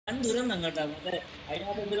ദുരന്തം കേട്ടോ. മറ്റേ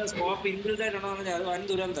അതിനകത്ത് എന്തെങ്കിലും സ്കോപ്പ് ഇൻബിൽഡ് ആയിട്ടുണ്ടോ എന്ന് പറഞ്ഞാൽ അത് വൻ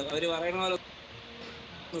ദുരന്തം. അവര് പറയുന്ന പോലെ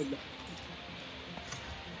ഒന്നുമില്ല.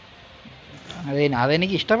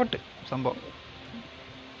 അതെനിക്ക് ഇഷ്ടപ്പെട്ടു സംഭവം.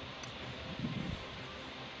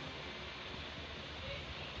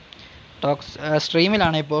 ടോക്സ്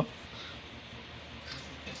സ്ട്രീമിലാണ് ഇപ്പോൾ,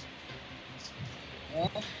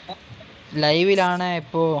 ലൈവിലാണ്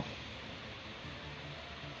ഇപ്പോ.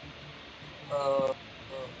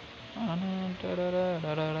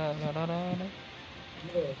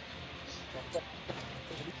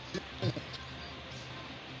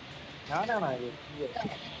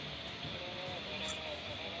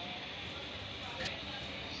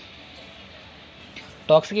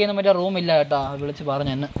 ടോക്സിക് ചെയ്യുന്ന മറ്റേ റൂമില്ല കേട്ടോ, വിളിച്ച്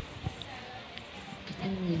പറഞ്ഞു എന്നെ.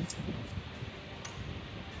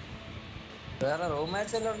 വേറെ റൂം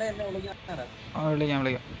മാച്ച് എല്ലാം ഉണ്ടെങ്കിൽ എന്നെ വിളിക്കാം.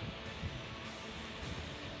 വിളിക്കാം.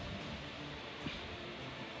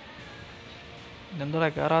 ഇതെന്താ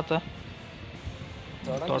കേറാത്ത?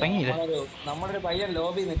 തുടങ്ങിയില്ലേ? നമ്മുടെ ഒരു പയ്യൻ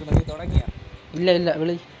ലോബി നിൽക്കുന്നത് തുടങ്ങിയ? ഇല്ല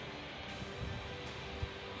വിളി.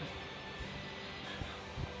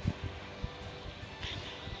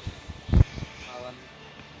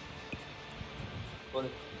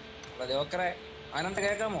 ജോക്കറെ ആനന്ദ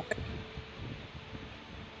കേൾക്കാമോ?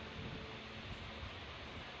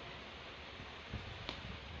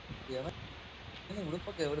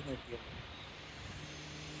 ഉടുപ്പൊക്കെ എവിടെ നിന്ന് എത്തിയത്?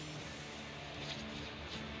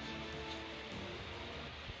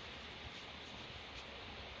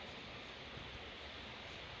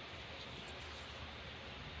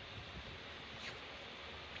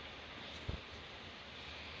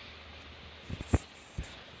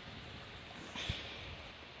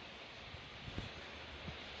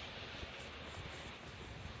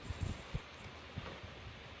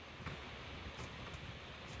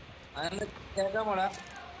 കേൾക്കാമോടാ?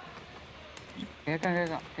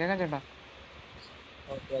 കേക്കാം ചേട്ടാ.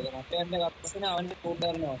 മറ്റേ എന്റെ കസിന് അവന്റെ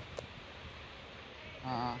കൂട്ടുകാരനോ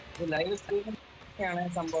ലൈവ് സ്ട്രീമിംഗ് ആണ്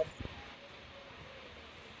സംഭവം.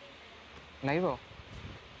 ലൈവോ?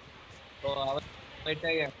 ഓ അവൻ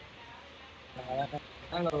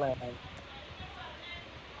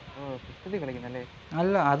കളിക്കുന്നല്ലേ?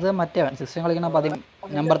 അല്ല, അത് മറ്റേ സിസ്റ്റം കളിക്കണ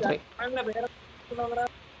നമ്പർ 3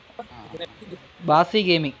 ബാസി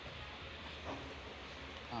ഗെയിമിംഗ്.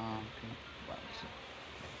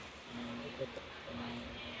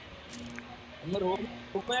 ഒന്ന്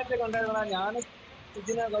റൂമായിട്ട് കൊണ്ടുവരണം. ഞാൻ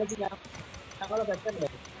ഇതിനെ കളിച്ച് ഞങ്ങളെ സെക്കൻഡ്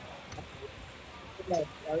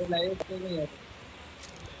അത് ലൈവ് സ്ട്രീമിംഗ് ആയിരുന്നു.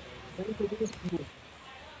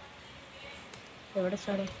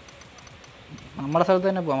 നമ്മുടെ സ്ഥലത്ത്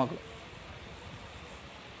തന്നെ പോവാം നമുക്ക്.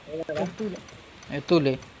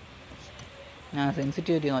 എത്തൂലേ? ഞാൻ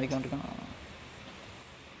സെൻസിറ്റിവിറ്റി നോക്കിക്കൊണ്ടിരിക്കണം.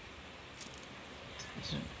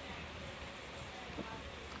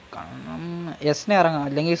 എസ്നെ ഇറങ്ങാം,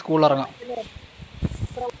 അല്ലെങ്കിൽ സ്കൂളിൽ ഇറങ്ങാം.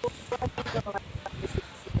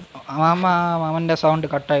 മാമൻ്റെ സൗണ്ട്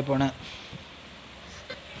കട്ടായി പോണേ.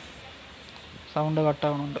 സൗണ്ട്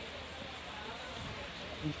കട്ടാവണുണ്ട്.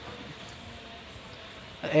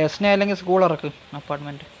 എസ്നെ അല്ലെങ്കിൽ സ്കൂൾ ഇറക്ക്,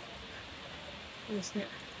 അപ്പാർട്ട്മെന്റ്.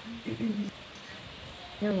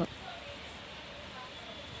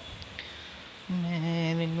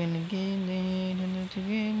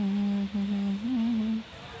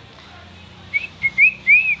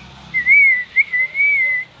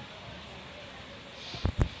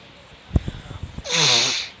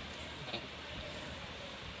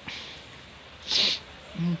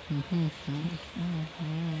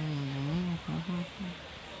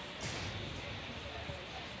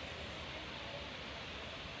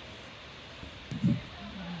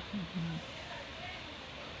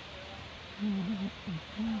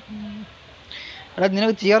 എടാ,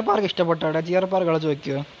 നിനക്ക് ചിയർ പാർക്ക് ഇഷ്ടപ്പെട്ടോ? ചിയർ പാർക്ക് കളിച്ച്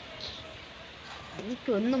വെക്കോ?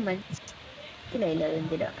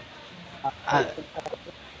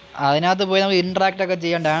 അതിനകത്ത് പോയി നമുക്ക് ഇന്ററാക്ട് ഒക്കെ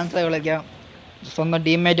ചെയ്യാം, ഡാൻസ് കളിക്കാം, സ്വന്തം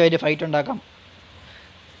ടീംമേറ്റുമായിട്ട് ഫൈറ്റ് ഉണ്ടാക്കാം.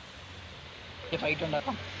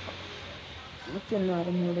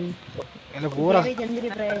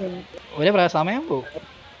 ഒരു സമയം പോവും.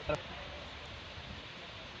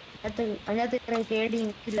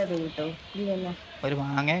 ഒരു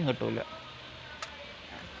മാങ്ങയും കിട്ടൂല.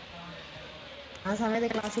 ആ സമയത്ത്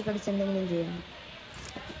ക്ലാസ്സിൽ കളിച്ചെന്തെങ്കിലും ചെയ്യണം.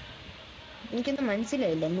 എനിക്കൊന്നും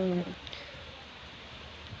മനസ്സിലായില്ല.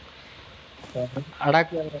 അവിടെ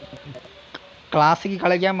ക്ലാസ്സിൽ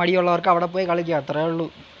കളിക്കാൻ മടിയുള്ളവർക്ക് അവിടെ പോയി കളിക്കുക, അത്രേ ഉള്ളൂ.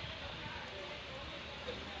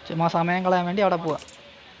 ചുമ്മാ സമയം കളയാൻ വേണ്ടി അവിടെ പോവാ.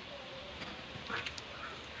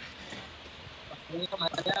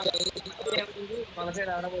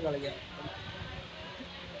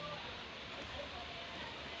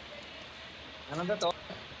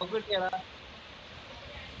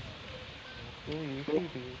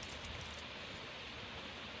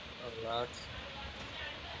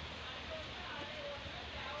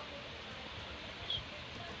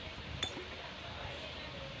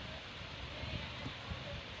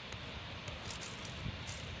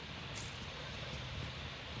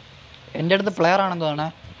 എൻ്റെ അടുത്ത് പ്ലെയർ ആണെന്ന് തോന്നണേ.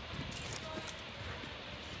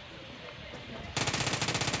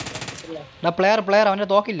 പ്ലെയർ അവൻ്റെ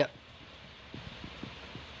തോക്കില്ല.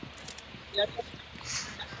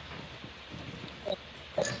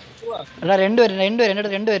 എടാ രണ്ടുപേര്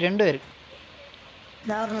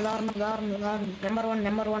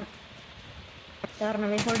നമ്പർ 1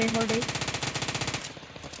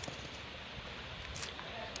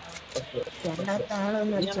 രണ്ടാമത്തെ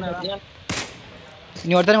ആളൊന്നും അടിച്ചോടാ.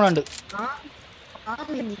 ഇനി ഒരുത്തനും കൂടെ ഉണ്ട്.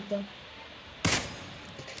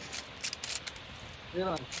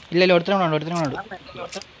 ഇല്ല ഒരുത്തനും കൂടെ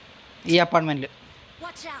ഉണ്ട് ഈ അപ്പാർട്ട്മെന്റിൽ.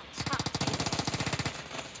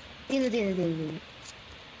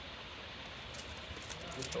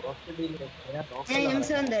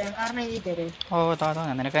 ഓ താതാ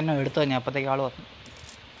നിനക്ക് എന്നെ എടുത്തു തന്നെ അപ്പത്തേക്ക് ആള് വന്നു.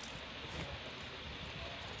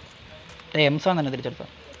 M7 തന്നെ തിരിച്ചെടുത്ത.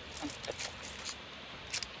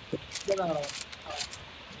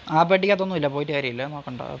 ആ പെട്ടിക്കകത്തൊന്നുമില്ല, പോയിട്ട് കാര്യമില്ല,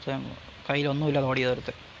 നോക്കണ്ട. കയ്യിലൊന്നുമില്ല ഓടി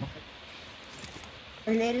ചേർത്ത്.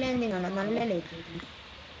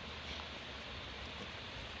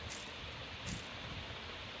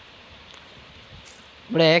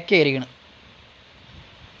 ഇവിടെ AK ആയിരിക്കണം.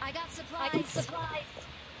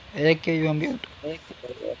 AK UMP ഉണ്ട്.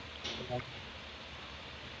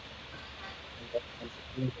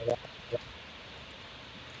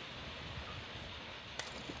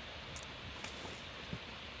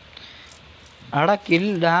 അവിടെ കിൽ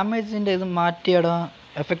ഡാമേജിന്റെ ഇത് മാറ്റിയടാ,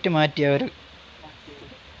 എഫക്റ്റ് മാറ്റിയവർ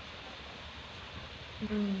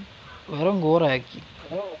വെറും കൂറാക്കി.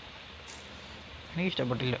 എനിക്ക്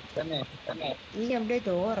ഇഷ്ടപ്പെട്ടില്ല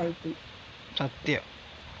സത്യം,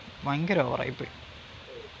 ഭയങ്കര ഓവറായിപ്പോയി.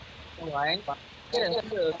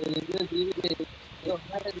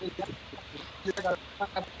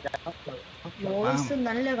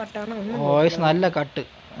 വോയിസ് നല്ല കട്ട്.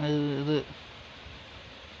 ഇത്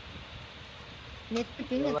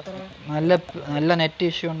നല്ല നെറ്റ്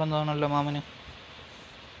ഇഷ്യൂ ഉണ്ടെന്ന് തോന്നല്ലോ മാമന്.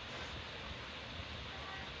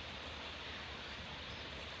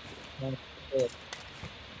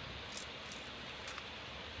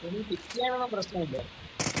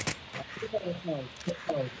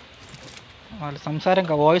 സംസാരം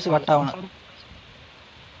വോയിസ് കട്ടാവണം.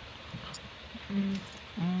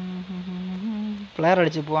 പ്ലെയർ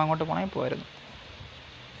അടിച്ച് പോവാ, അങ്ങോട്ട് പോണേ പോയിരുന്നു.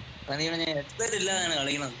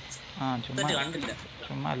 ആ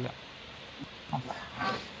ചുമ്മാ അല്ല.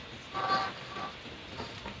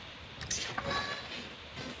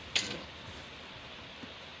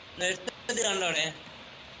 കണ്ടോടെ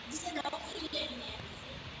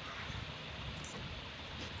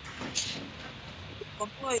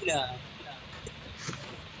കൊണ്ടുപോയില്ല.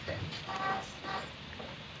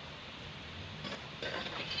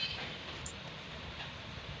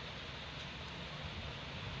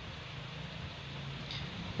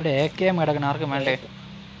 ഇവിടെ AKM കിടക്കണം, ആർക്കും വേണ്ടേ?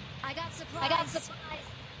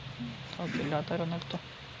 ഇല്ലാത്തവരൊന്നും എടുത്തോ.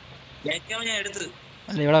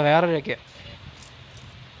 അല്ല ഇവിടെ വേറൊരു AK.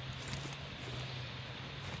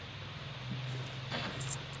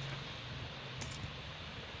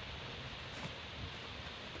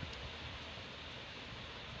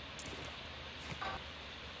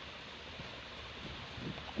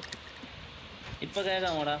 ഇപ്പൊ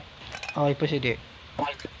കേൾക്കാമോടാ? ആ ഇപ്പൊ ശരിയായി.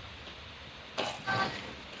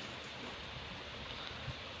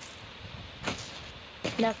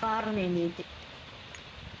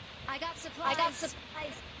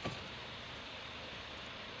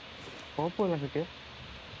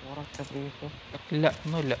 ഇല്ല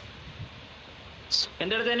ഒന്നുമില്ല.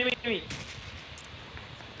 എന്റെ അടുത്ത് എനിമി.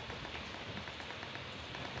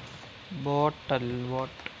 ബോട്ട്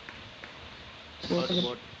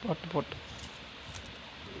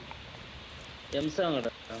M7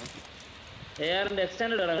 ARന്റെ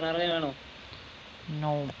എക്സ്റ്റൻഡ് വേണോ?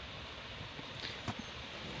 നോ,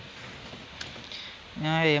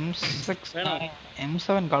 ഞാൻ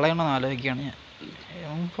M7 കളയണമെന്ന് ആലോചിക്കുകയാണ് ഞാൻ.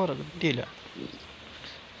 M4 കിട്ടിയില്ല.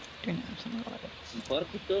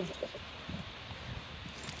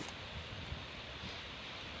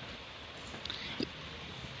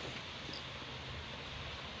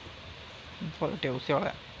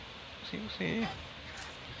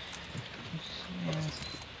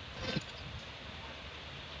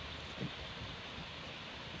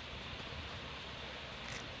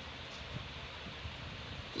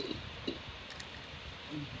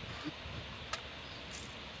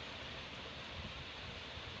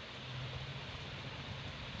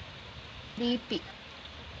 DP.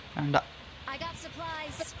 വേണ്ട I got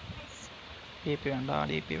supplies. DP വേണ്ട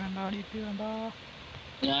DP വേണ്ട DP വേണ്ട.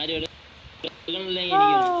 ആരും എടുക്കണില്ലെങ്കിൽ ആ,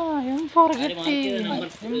 എനിക്ക് M4 ആര് കിട്ടി. മാർക്ക് ചെയ്ത നമ്പർ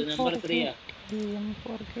M4 3 കിട്ടി.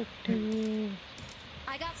 M4 കിട്ടി.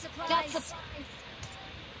 I got supplies.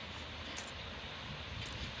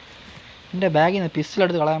 എൻ്റെ ബാഗിൽ നിന്ന് പിസ്റ്റൽ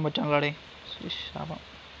എടുത്ത് കളയാൻ പറ്റാനുള്ളടേ. ശാപം.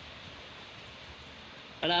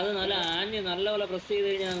 എടാ അത് നല്ല നല്ലപോലെ പ്രസ് ചെയ്ത്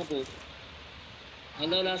കഴിഞ്ഞാൽ അങ്ങ് പോകും.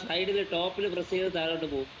 നല്ലപോലെ ആ സൈഡിൽ ടോപ്പിൽ പ്രസ് ചെയ്ത് താഴോട്ട്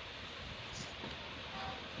പോകും.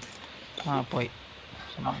 ആ പോയി.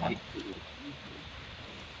 സമാധാനം.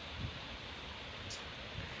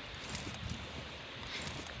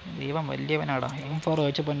 ദൈവം വലിയവനാടാ. M4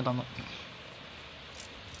 വെച്ചപ്പോൾ എന്നെ തന്നു.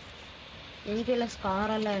 എനിക്കുള്ള സ്കാർ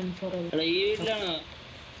അല്ല M4. എടാ ഈ വീട്ടിലാണ്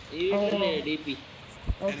ഈ വീട്ടിലല്ലേ DP.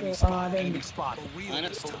 ഓക്കെ അതെ.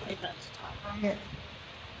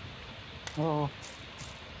 ഓ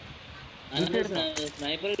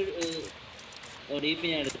സ്നൈപ്പർ DP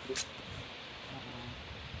ഞാൻ എടുത്തു.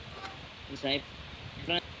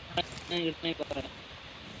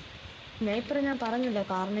 സ്നൈപ്പർ ഞാൻ പറഞ്ഞല്ലോ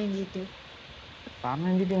കാരണം എനിക്ക് കാരണം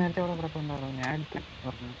എനിക്ക് നേരത്തെ അവിടെ കിടപ്പുണ്ടായിരുന്നു. ഞാൻ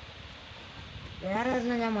പറഞ്ഞു വേറെ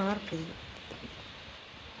ഒരെണ്ണം ഞാൻ മാർക്ക് ചെയ്തു.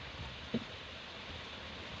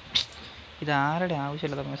 ഇതാരുടെ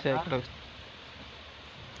ആവശ്യമില്ലാത്ത മെസ്സേജ് അയക്കടോ.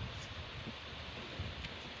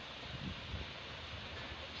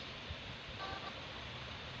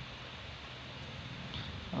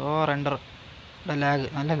 ഓ റെൻഡർ ലാഗ്,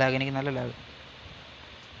 നല്ല ലാഗ്, എനിക്ക് നല്ല lag.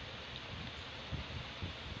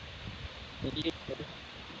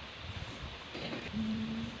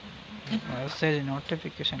 Message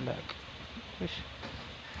notification lag.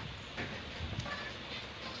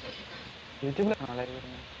 യൂട്യൂബിലാണോ live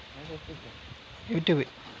വരുന്നത്? യൂട്യൂബ്.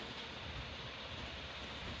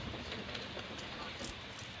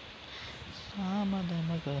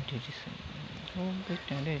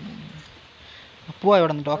 അപ്പുവാ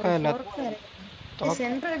ഇവിടെ നിന്ന് ടോക്കല്ല.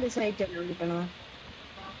 Central site കിട്ടണോ?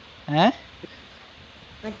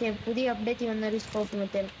 മറ്റേ പുതിയ അപ്ഡേറ്റ് വന്നൊരു സ്കോപ്പ്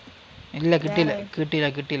മറ്റേ ഇല്ല കിട്ടിയില്ല കിട്ടിയില്ല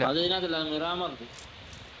കിട്ടിയില്ല.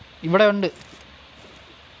 ഇവിടെ ഉണ്ട്.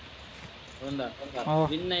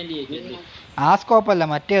 ആ സ്കോപ്പല്ല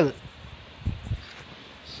മറ്റേത്.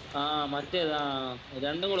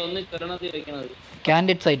 രണ്ടും കൂടെ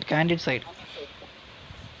കാൻഡിഡ് സൈഡ്.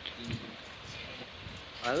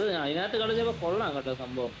 അത് അതിനകത്ത് കളിച്ചപ്പോ കൊള്ളാം കേട്ടോ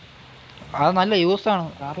സംഭവം. അത് നല്ല യൂസ് ആണ്.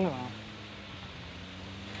 കാറിൽ വേണം.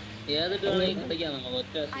 ഏതിട്ട് വേണമെങ്കിൽ കളിക്കാം നമുക്ക്.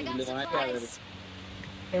 ഒറ്റ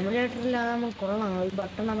എമുലേറ്ററിലാകുമ്പോ കൊള്ളാം. ഈ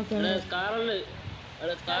ബട്ടൺ നമുക്ക്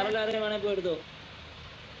സ്കാറിൽ ആരെയും വേണേ പോയി എടുത്തോ.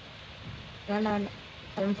 വേണ്ട വേണ്ട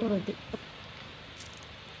M4 കിട്ടി.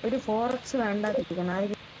 ഒരു 4x വേണ്ട കിട്ടിക്കണം.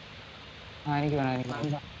 എനിക്ക് വേണം എനിക്ക്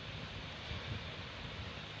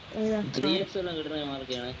ഏതാ 3x എല്ലാം കിട്ടുന്ന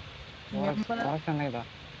മാർക്കാണ്. ഇതാ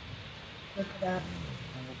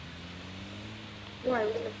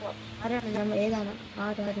ആരാണ് ഞാൻ ഏതാണ്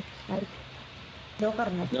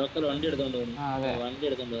ജോക്കറിനോ? ലോക്കൽ വണ്ടി എടുത്തോണ്ട് പോകുന്നു. വണ്ടി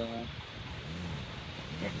എടുത്തോണ്ട് പോകുന്നു.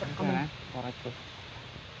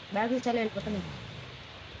 ബാഗിൽ സ്ഥലം പെട്ടെന്ന്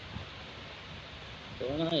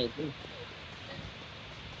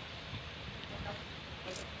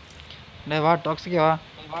വാ ടോക്സിക് വാ.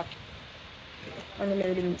 ഒന്നില്ല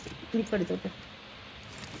ഒരു ക്ലിപ്പ് എടുത്തോട്ടെ.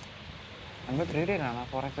 നമുക്ക് 3D ആണോ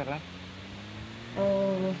 4x അല്ലേ? ഓ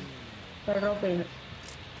ഡ്രോപ്പ് ചെയ്യുന്നു.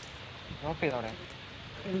 ഡ്രോപ്പ് ചെയ്തോടെ.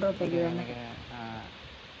 ഡ്രോപ്പ് ചെയ്യുക.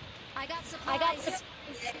 I got supplies.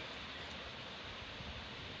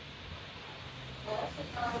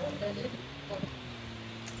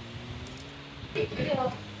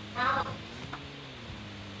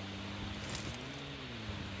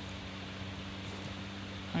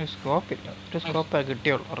 സ്കോപ്പില്ല. ഒരു സ്കോപ്പേ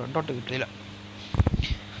കിട്ടിയുള്ളൂ. റെഡോട്ട് കിട്ടിയില്ല.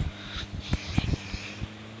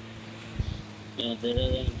 പേര്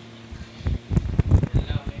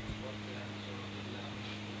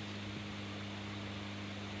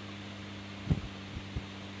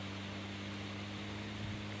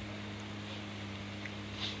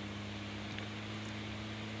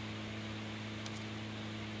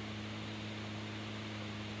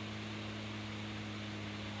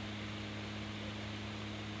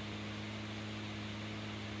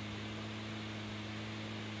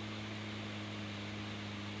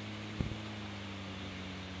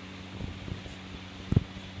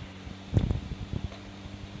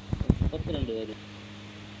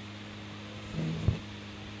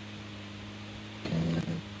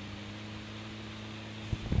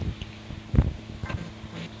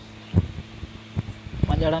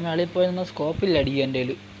മലയാള മേളിൽ പോയി നിന്ന് സ്കോപ്പില്ല അടിക്കുക. എൻ്റെ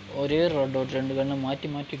കയ്യിൽ ഒരേ റെഡ് ഡോട്ട് രണ്ട് കണ്ണ് മാറ്റി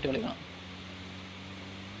മാറ്റിയിട്ട് കളിക്കണം.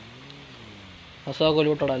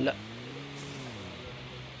 അസാകൊലൂട്ടോടല്ല.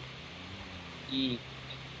 ഈ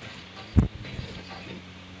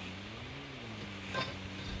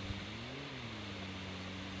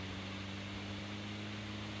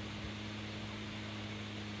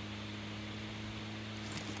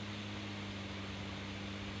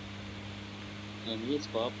എനിക്ക്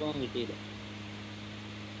സ്കോപ്പൊന്നും കിട്ടിയില്ല.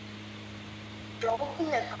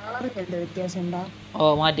 ഡ്രോപ്പിന്റെ കളറിന് എന്ത് വ്യത്യാസം ഉണ്ടാ? ഓ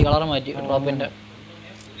മാറ്റി കളർ മാറ്റി ഡ്രോപ്പിന്റെ.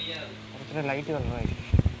 ലൈറ്റ് കളറായി.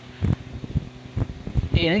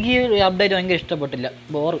 എനിക്ക് ഈ അപ്ഡേറ്റ് ഭയങ്കര ഇഷ്ടപ്പെട്ടില്ല,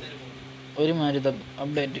 ബോർ ഒരുമാതിരി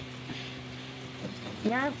അപ്ഡേറ്റ്.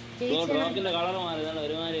 ഞാൻ ഡ്രോപ്പിന്റെ കളർ മാറിയതാണ്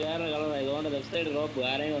ഒരുമാതിരി വേറെ കളറായി. അതുകൊണ്ട് ലെഫ്റ്റ് സൈഡ് ഡ്രോപ്പ്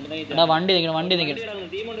ആരെയും ഉണ്ടെങ്കിൽ എടാ വണ്ടി നിൽക്കണം, വണ്ടി നിൽക്കണം.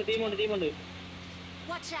 ടീമുണ്ട്.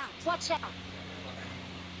 Watch out! Watch out!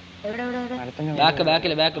 എവിടെ എവിടെ എവിടെ?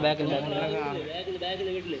 ബാക്കില്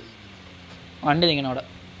വീട്ടില് വണ്ടി നിൽക്കണം അവിടെ.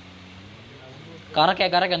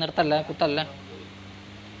 കറക്കെ നിർത്തല്ലേ, കുത്തല്ലേ.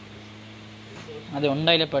 അത്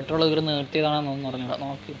ഉണ്ടായില്ല, പെട്രോൾ തീർന്ന് നിർത്തിയതാണെന്നൊന്നും പറഞ്ഞില്ല.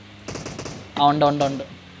 നോക്കി. ആ ഉണ്ട്.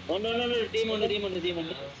 ടീമുണ്ട്.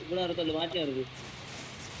 ഇവിടെ നിർത്തല്ലോ, മാറ്റി നിർത്തി.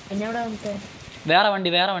 എന്നെവിടെ നമുക്ക് വേറെ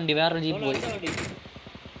വണ്ടി വേറൊരു ജീപ്പ് പോയി.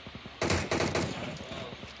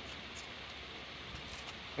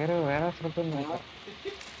 വേറെ സ്ഥലത്തൊന്നും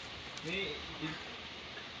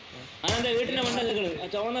ആനന്ദ വീട്ടിന്റെ മണ്ട നിൽക്കണ്,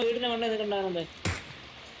 ചുവന്ന വീട്ടിന്റെ മണ്ട നിൽക്കണ്ട ആനന്ദ.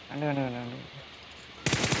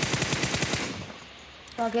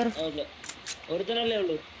 ഓക്കെ, ഒരുത്തനല്ലേ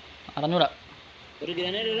ഉള്ളു. അറിഞ്ഞൂടാ. ഒരു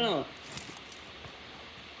ഗ്രനേഡ് ഇടണോ?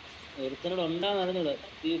 ഒരുത്തനോട് ഉണ്ടാന്ന് അറിഞ്ഞൂടാ.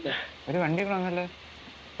 ഒരു വണ്ടി വന്നല്ലേ.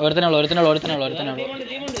 ഒരുത്തനുള്ളൂ.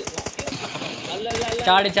 ടീമുണ്ട്. അല്ല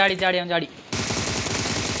ചാടി അവൻ ചാടി.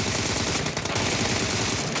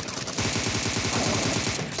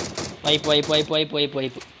 വൈപ്പ്.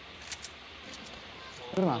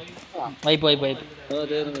 ഓ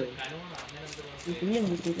തീർന്നു.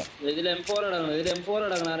 ഇതിൽ M4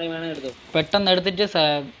 ഇടക്കണം, ആരെയും വേണേ എടുത്തോ. പെട്ടെന്ന് എടുത്തിട്ട്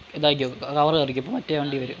ഇതാക്കിയോ, കവർ കയറിക്കും. ഇപ്പൊ മറ്റേ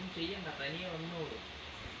വണ്ടി വരും.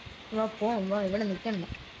 പോവാ, ഇവിടെ നിക്കണ്ട.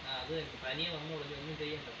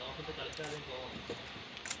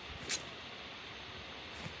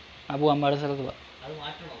 അപ്പോ അമ്പാട് സ്ഥലത്ത് പോവാ.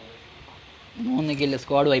 3 കില്ല്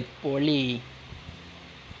സ്ക്വാഡ് വൈപ്പ്. പൊളി.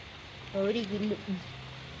 ഒരു കില്ല്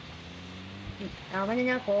അവന്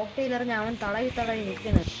ഞാൻ കോക്ടെയിൽ എറിഞ്ഞ അവൻ തളവി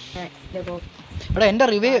നിൽക്കുന്നത്. എടാ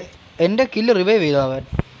എന്റെ കില്ല് റിവൈവ് ചെയ്താ അവൻ.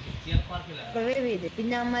 റിവൈവ് ചെയ്ത്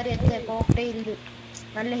പിന്നെ അവന്മാര് കോക്ടെയിൽ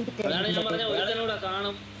നല്ല ഹിറ്റ് അതാണ് ഞാൻ പറഞ്ഞ ഒരുത്തനൂടെ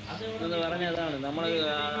കാണും എന്ന് പറഞ്ഞതാണ്. നമ്മള്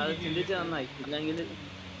അത് ചിന്തിച്ച് നന്നായി. ഇല്ലെങ്കിൽ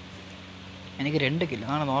എനിക്ക് 2 കില്ല്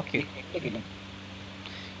ആണ് നോക്കി. 2 കില്ല്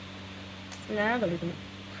ഞാൻ കളിക്കുന്നു.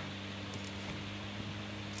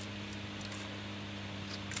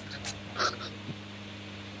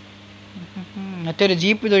 മറ്റൊരു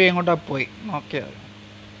ജീപ്പ് ഇതുവഴി എങ്ങോട്ടാ പോയി നോക്കിയാ.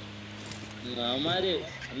 അവന്മാര്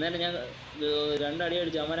അന്നേരം ഞാൻ 2 അടി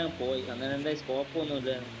അടിച്ചു, അവന്മാരങ്ങ് പോയി. അന്നേരം എന്റെ സ്കോപ്പ് ഒന്നും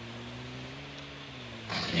ഇല്ല.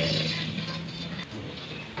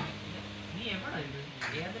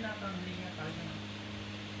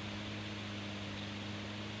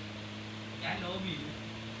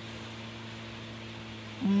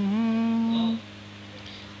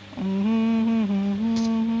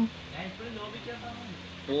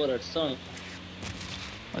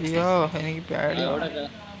 അയ്യോ എനിക്ക് പേടി.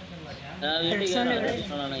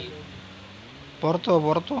 പുറത്തോ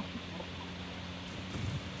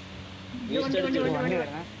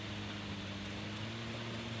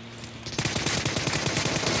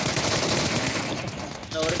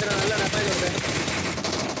നല്ല ഡാമേജ് കൊടുത്തേ.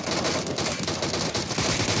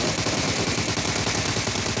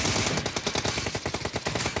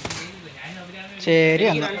 ശരി.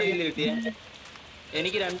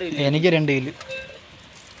 എനിക്ക് 2 കില്ല്.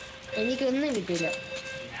 എനിക്കൊന്നും കിട്ടിയില്ല.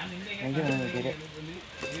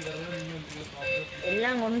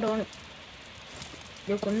 എല്ലാം കൊണ്ടോണം.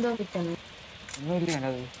 കൊണ്ടോ കിട്ടണം.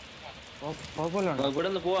 ഇവിടെ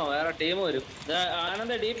നിന്ന് പോവാം, വേറെ ടീം വരും.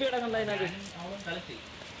 ആനന്ദ DP കിടക്കണ്ട അതിനകത്ത്.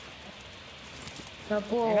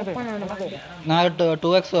 ഞാൻ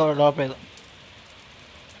 2x ഡ്രോപ്പ് ചെയ്തു.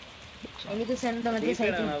 എനിക്ക് സെന്റർ മറ്റേ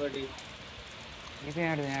സൈറ്റിൽ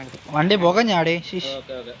വണ്ടി പുകഞ്ഞാടി.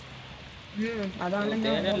 അതാണ്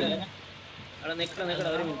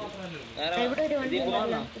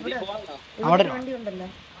അവിടെ വണ്ടി ഉണ്ടല്ലോ.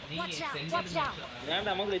 വേണ്ട,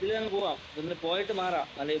 നമുക്ക് ഇതിൽ തന്നെ പോവാം. ഇതിന് പോയിട്ട് മാറാം.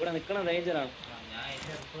 അല്ല ഇവിടെ നിക്കണ ഡേഞ്ചറാണ്.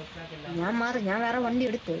 ഞാൻ വേറെ വണ്ടി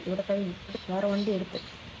എടുത്ത് ഇവിടെ കഴിഞ്ഞു. വേറെ വണ്ടി എടുത്ത്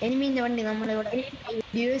എനിമീന്റെ വണ്ടി നമ്മളിവിടെ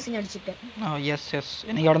ഡിവൈസിന് അടിച്ചിട്ട്.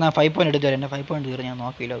 എനിക്ക് അവിടെ 5 പോയിന്റ് എടുത്തു തരാം. എന്റെ 5 പോയിന്റ് തീർന്നു. ഞാൻ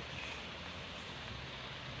നോക്കിയില്ല.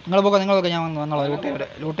 നിങ്ങൾ പോക്കോ ഞാൻ വന്നോളാം.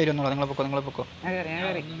 ലൂട്ട് വന്നോളാം. നിങ്ങൾ പോക്കോ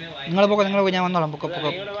ഞാൻ വന്നോളാം.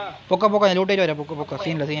 പൊക്കോ ഞാൻ ലൂട്ട് വരാം. പൊക്കോ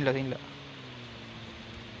സീനില്ല.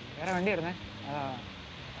 വേറെ വണ്ടി ഇടുന്നേ.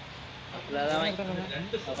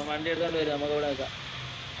 അപ്പൊ വണ്ടി എടുത്തോണ്ട് വരും. നമുക്ക് ഇവിടെ വെക്കാം.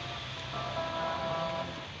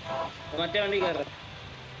 മറ്റേ വണ്ടി കയറാം.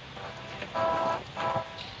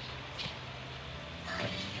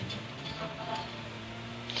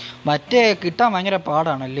 മറ്റേ കിട്ടാൻ ഭയങ്കര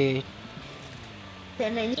പാടാണല്ലേ.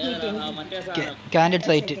 കാൻഡിഡേറ്റ്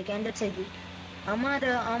സൈറ്റ്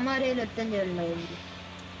അമാരയിൽ 85 ഉണ്ടായിരുന്നു.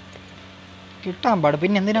 കിട്ടാൻ പാട്.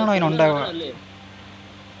 പിന്നെ എന്തിനാണോ അതിനുണ്ടാവുക?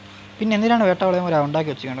 പിന്നെ എന്തിനാണ് വേട്ടവളയം വരെ ഉണ്ടാക്കി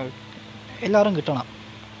വെച്ചിരിക്കുന്നത്? എല്ലാവരും കിട്ടണം.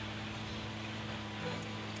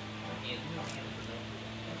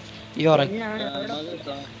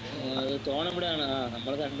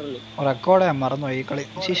 റെക്കോർഡ് ഞാൻ മറന്നുപോയി ഈ കളി.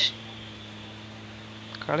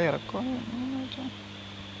 കളി റെക്കോർഡ്.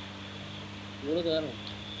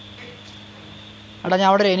 എടാ ഞാൻ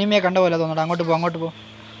അവിടെ ഒരു എനിമിയെ കണ്ട പോലെ തോന്നുന്നു. അങ്ങോട്ട് പോ.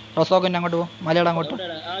 റൊസോക്കിന്റെ അങ്ങോട്ട് പോ. മലയുടെ അങ്ങോട്ട്.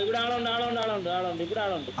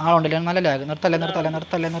 ആളുണ്ടല്ലേ? നല്ല ലാഗ്.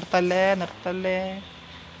 നിർത്തല്ലേ.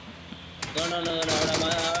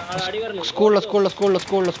 സ്കൂളിൽ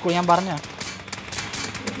ഞാൻ പറഞ്ഞ.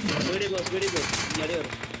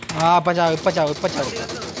 ഇപ്പ ചാവും.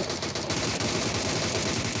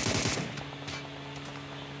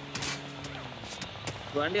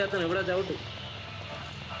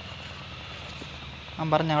 ഞാൻ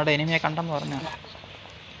പറഞ്ഞ അവിടെ എനിമിയെ കണ്ടെന്ന് പറഞ്ഞ.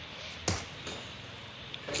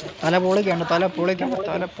 തല പൊളിക്കാണ്.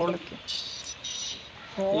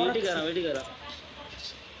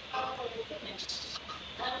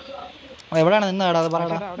 എവിടെയാണ് നിന്ന് കേടാ? അത്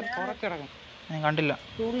പറയടാ. ഞാൻ കണ്ടില്ല.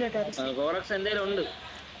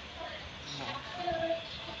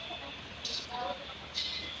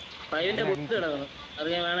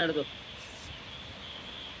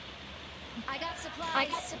 I got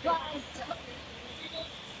supplies.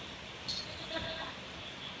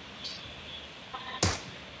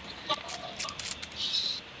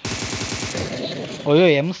 OYO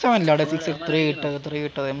M7 6 3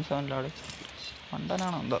 കിട്ടത് M7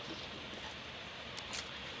 മണ്ടനാണോ എന്തോ.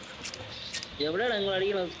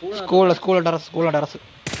 School terrace.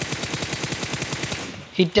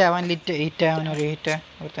 ഹിറ്റ് ആവാൻ ഒരു ഹിറ്റ്.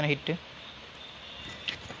 ഒരുത്തന്നെ ഹിറ്റ്.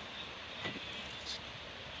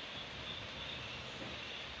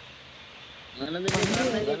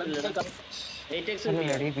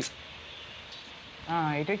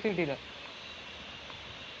 കിട്ടിയില്ല.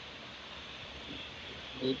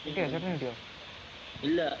 കിട്ടിയോ?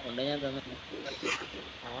 ഇല്ല, ഞാൻ തന്നെ.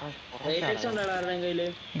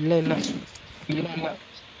 ഇല്ല.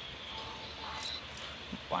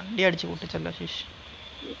 വണ്ടി അടിച്ച് പൊട്ടിച്ചല്ല ശേഷി.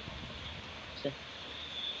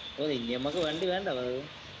 നമുക്ക് വണ്ടി വേണ്ട.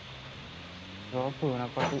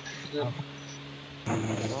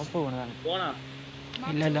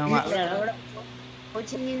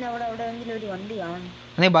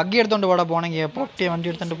 നീ ബഗ്ഗി എടുത്തോണ്ട് പോടാ. പോണെങ്കിൽ പൊട്ടിയ വണ്ടി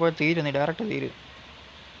എടുത്തോണ്ട് പോയാൽ തീരും. നീ ഡയറക്റ്റ് തീരും.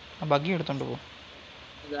 ബഗ്ഗി എടുത്തോണ്ട് പോ.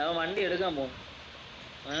 വണ്ടി എടുക്കാൻ പോകും.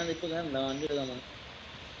 വണ്ടി എടുക്കാൻ പോകും.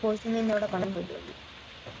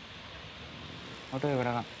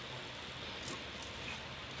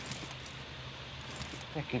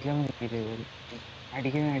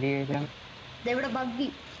 ബഗ്ഗി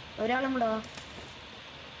ഒരാളും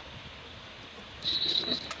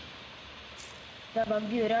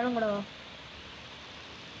കൂടെ വാങ്ങ.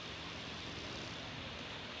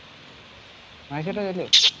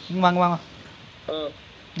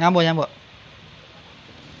 ഞാൻ പോ.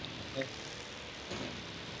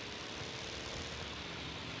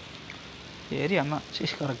 ശരി എന്നാ.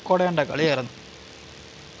 റെക്കോർഡ് ചെയ്യണ്ട കളിയായിരുന്നു.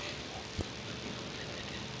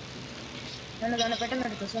 പെട്ടെന്ന്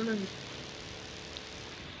എടുത്തു.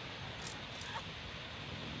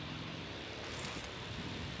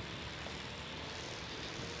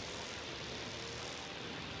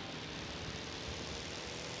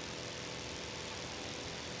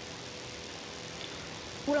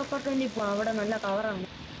 അവിടെ നല്ല കവറാണ്.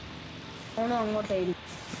 ഫോണും അങ്ങോട്ടായിരിക്കും.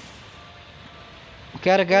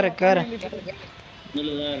 കേറ്.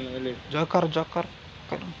 ജോക്കർ.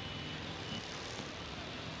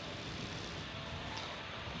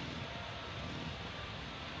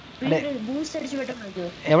 ബൂസ്റ്റ് അടിച്ച് പെട്ടെന്ന് നോക്കിയോ?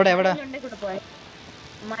 എവിടെ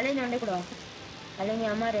മലയിലുണ്ടെ കൂടെ അല്ലെങ്കിൽ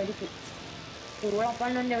അമ്മാരടിക്കും.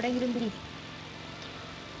 അപ്പാർട്ട്മെന്റ് എവിടെയെങ്കിലും പിടി.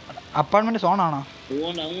 അപ്പാർട്ട്മെന്റ് സോണാണോ?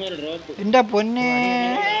 എന്റെ പൊന്നെ.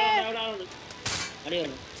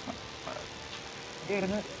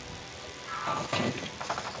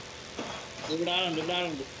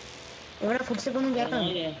 ഇവിടെ ഫുഡ്സൊക്കെ ഒന്നും കേൾക്കണം.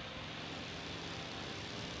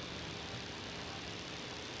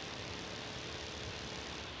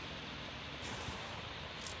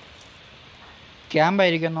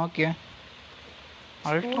 ക്യാമ്പായിരിക്കും നോക്കിയേ.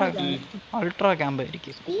 അൾട്രാ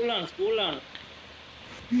ക്യാമ്പായിരിക്കും. സ്കൂളാണ്.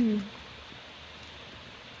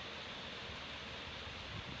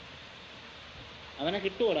 അവനെ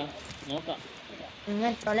കിട്ടുവോടാ? നോക്കാം.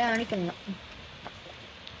 തല കാണിക്കണ്ട.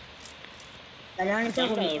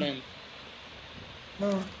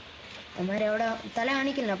 അവിടെ തല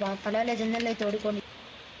കാണിക്കില്ല. അപ്പൊ തലയിലെ ജനലിലെ തോടിക്കൊണ്ട്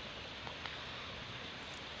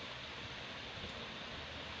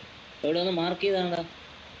എവിടെ ഒന്ന് മാർക്ക് ചെയ്താണ്ടാ?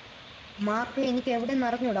 മാർക്ക് എനിക്ക് എവിടെ നിന്ന്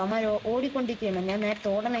അറിഞ്ഞൂടാ. അമ്മ ഓടിക്കൊണ്ടിരിക്കുകയാണ്. ഞാൻ നേരത്തെ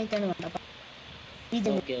ഓടാനായിട്ടാണ് കണ്ടത്.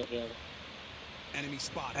 ഓക്കെ ഓക്കെ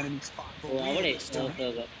ഓ അവിടെ ഓക്കെ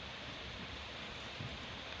ഓക്കെ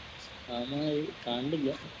അമ്മ കണ്ടില്ല.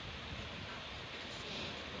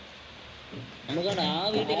 നമുക്കവിടെ ആ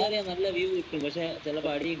വീട്ടിൽ കയറിയാൽ നല്ല വ്യൂ കിട്ടും, പക്ഷെ ചിലപ്പോ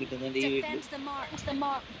അടിയും കിട്ടുന്നുണ്ട് ഈ വീട്ടിൽ. Defend the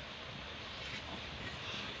mark.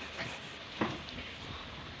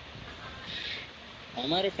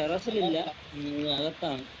 അമ്മാര് ടെറസിലില്ല,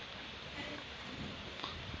 അകത്താണ്.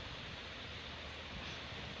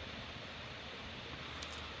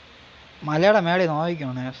 മലയുടെ മേളിൽ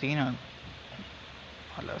നോക്കിക്കോണേ, സീനാണ്.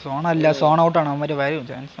 അല്ല സോണല്ല, സോൺ ഔട്ടാണ്. അവന്മാര് വരും,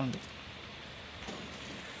 ചാൻസ് ഉണ്ട്.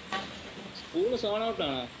 School zone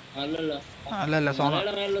ഔട്ടാണോ? അല്ലല്ലോ, അല്ലല്ല, സോൺ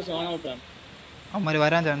മേലുള്ള സോൺ ഔട്ടാണ്. അവന്മാര്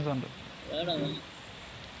വരാൻ ചാൻസ് ഉണ്ട്.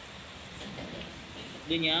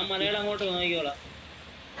 ഇത് ഞാൻ മലയാളം അങ്ങോട്ട് നോക്കിക്കോളാം.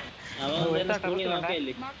 അവൻ സ്കൂളിൽ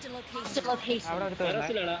നോക്കിയല്ലേ. Marked a location. അവിടെ അടുത്ത്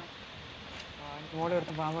ടെറസിലടാ. മോളെ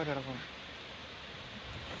എടുത്ത് പാമ്പായിട്ട് കിടക്കുന്നു.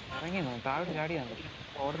 ഇറങ്ങിയെന്നു താഴോട്ട് ചാടിയാണ്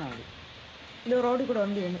ഓടുന്നുണ്ട്. ഇത് റോഡിൽ കൂടെ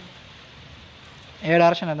വണ്ടി വന്നു.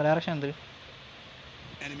 ഡയറക്ഷൻ എന്ത്? ഡയറക്ഷൻ എന്ത്?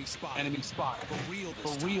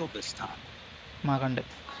 കണ്ട്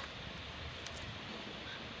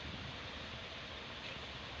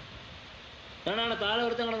താഴെ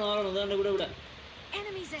ഒരുത്തം കൂടെ നോക്കണം. അതുകൊണ്ട് ഇവിടെ ഇവിടെ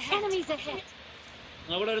Enemies ahead.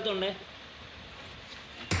 അവിടെ ഒരുത്തുണ്ടേ.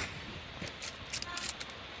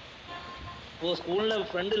 ഓ സ്കൂളിന്റെ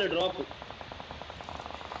ഫ്രണ്ടിലെ ഡ്രോപ്പ്.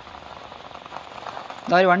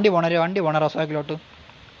 വണ്ടി പോണ റോസാക്കിലോട്ട്.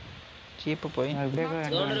 ചീപ്പ് പോയി.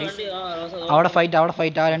 അവിടെ ഫൈറ്റ്.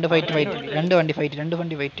 ആ രണ്ട് വണ്ടി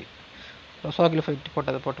ഫൈറ്റ്. റോസാക്കിൽ ഫൈറ്റ്.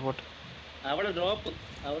 പോട്ടെ. അവിടെ ഡ്രോപ്പ്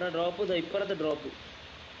ഇപ്പുറത്തെ ഡ്രോപ്പ്.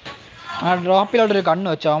 ആ ഡ്രോപ്പിലോട്ട് ഒരു കണ്ണ്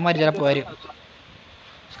വെച്ചോ. അവന്മാര് ചിലപ്പോ വരും,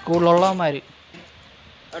 സ്കൂളിലുള്ളവന്മാര്.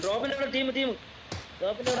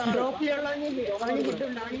 ഡ്രോപ്പിലുള്ളവന്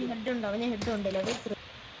ഹെഡ് ഉണ്ട്.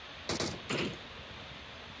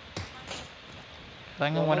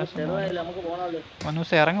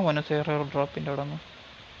 മനൂസ് ഇറങ്ങും. ഡ്രോപ്പിന്റെ അവിടെ നിന്ന്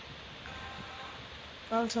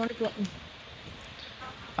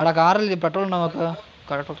അവിടെ കാറിൽ പെട്രോൾ ഉണ്ടോ നോക്കുക.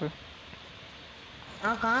 ആ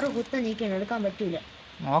കാറ് കുത്ത നീക്കാണ്, എടുക്കാൻ പറ്റൂല.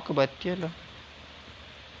 നോക്ക് പറ്റിയല്ലോ.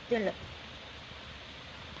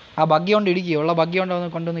 ആ ബഗ്ഗി കൊണ്ട് ഇടിക്കുക. ഉള്ള ബഗ്ഗി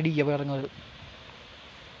കൊണ്ടൊന്ന് ഇടിക്കുക. ഇറങ്ങുന്നത്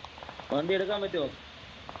വണ്ടി എടുക്കാൻ പറ്റുമോ?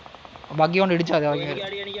 ബഗ്ഗി കൊണ്ട് ഇടിച്ചാൽ മതി.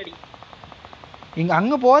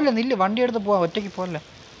 അങ്ങ് പോവല്ലേ, നില്ല്. വണ്ടി എടുത്ത് പോവാ, ഒറ്റയ്ക്ക് പോവല്ലേ.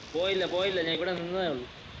 പോയില്ല ഞാൻ ഇവിടെ നിന്നേ ഉള്ളൂ.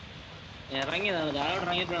 ഇറങ്ങിയതാണ്.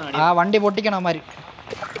 ആ വണ്ടി പൊട്ടിക്കണം അവന്മാര്.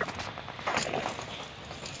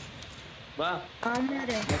 വാ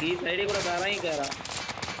ഈ സൈഡിൽ കൂടെ കറങ്ങി കയറാം.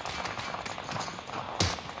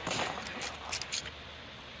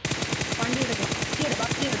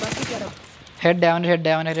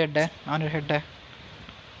 അവനൊരു ഹെഡ്.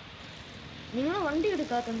 നിങ്ങൾ വണ്ടി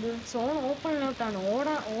എടുക്കാത്തത് സോൺ ഓപ്പണിലോട്ടാണ്.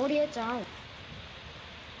 ഓടിയ ചാവും.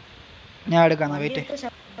 ഞാൻ എടുക്കാം. വെയിറ്റ്.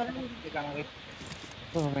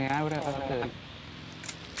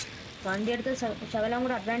 വണ്ടി എടുത്ത് ശകലം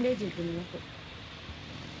കൂടെ അഡ്വാൻറ്റേജ് കിട്ടും നിങ്ങൾക്ക്.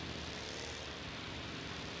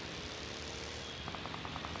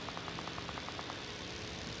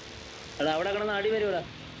 അവിടെ കിടന്ന് അടി വരൂടാ.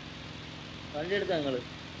 വണ്ടി എടുത്താ നിങ്ങള്.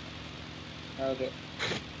 ഓക്കെ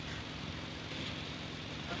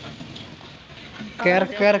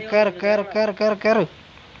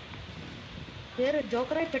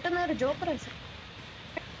ജോക്കറെ പെട്ടെന്ന് ജോക്കറെ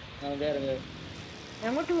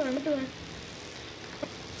അങ്ങോട്ട് പോവാ.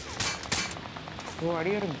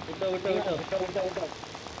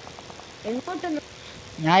 എങ്ങോട്ടൊന്ന്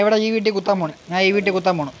ഞാൻ ഇവിടെ ഈ വീട്ടിൽ കുത്താൻ പോണു.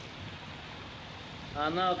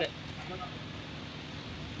 എന്നാ ഓക്കെ,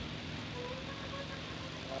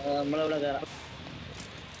 നമ്മളിവിടെ കയറാം.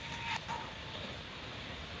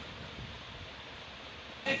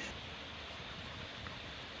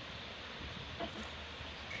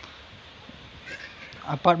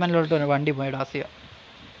 അപ്പാർട്ട്മെന്റിലോട്ട് വണ്ടി പോയി. ഡാസിയ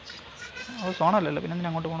സോണല്ലോ, പിന്നെ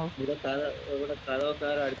അങ്ങോട്ട് പോണത്.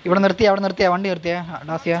 ഇവിടെ നിർത്തിയ വണ്ടി നിർത്തിയ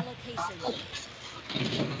ഡാസിയ.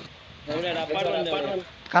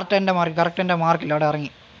 കറക്റ്റ് എന്റെ മാർക്കില്ല. അവിടെ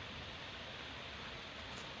ഇറങ്ങി.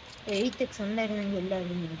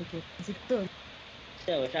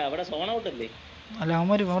 അല്ല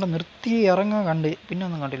അവന്മാര് അവിടെ നിർത്തി ഇറങ്ങാൻ കണ്ട്, പിന്നെ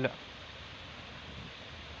ഒന്നും കണ്ടില്ല.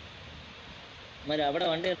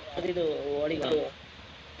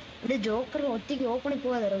 ജോക്കർ ഒറ്റയ്ക്ക് ഓപ്പണിൽ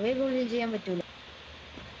പോവാതെ റിവൈവ് ഒന്നും ചെയ്യാൻ പറ്റൂല.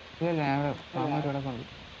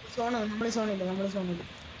 നമ്മള് സോണില്ല.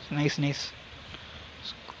 നൈസ്.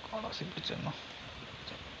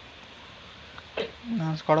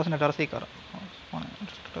 സ്ക്വാഡോസിന്റെ ടെറസിൽ കയറാം.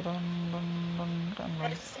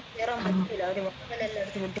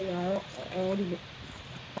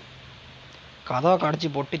 കഥമൊക്കെ അടിച്ച്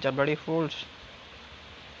പൊട്ടിച്ച ബ്ലഡി ഫൂൾസ്.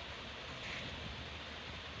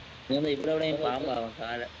 ഇവിടെ എവിടെയും പാമ്പാവാം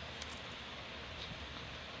താഴെ.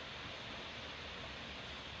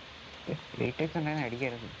 ലേറ്റക്സ് ഉണ്ടായിരുന്നു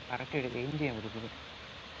അടിക്കായിരുന്നു. കറക്റ്റ് എടുത്ത് എയിം ചെയ്യാൻ പറ്റത്തില്ല.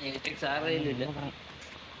 സാറില്ല.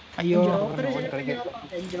 അയ്യോ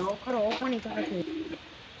ജോക്കർ ഓപ്പൺ കിടക്കും.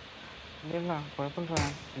 ഇല്ല കുഴപ്പമില്ല.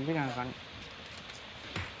 എന്തിനാണ് കാണി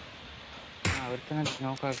ഒരുത്തനെ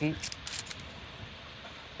നോക്കാക്കി.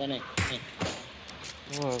 തന്നെ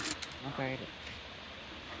ഓ നോക്കായാലും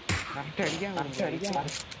കറക്റ്റ് അടിക്കാൻ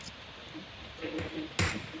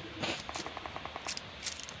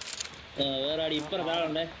വേറെ അടി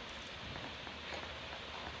ഇപ്പുറത്താളുണ്ടേ.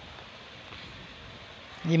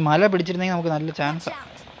 ഈ മല പിടിച്ചിരുന്നെങ്കിൽ നമുക്ക് നല്ല ചാൻസ്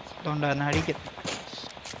അതുകൊണ്ടായിരുന്നു അടിക്കും.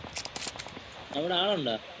 അവിടെ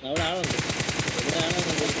ആളുണ്ടോ? അവിടെ ആളുണ്ട്. ഇവിടെ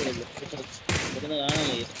ആളൊന്നും കൊടുക്കില്ല. ഇവിടുന്ന് കാണാൻ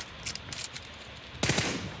വയ്യ.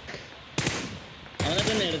 അവനെ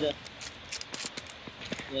തന്നെ എടുത്ത.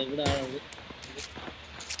 ഇവിടെ ആളുണ്ട്.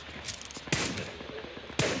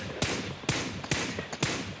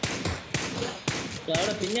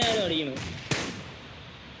 അവിടെ പിന്നെ ആരും അടിക്കണം.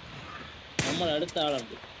 നമ്മളടുത്ത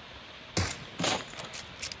ആളുണ്ട്.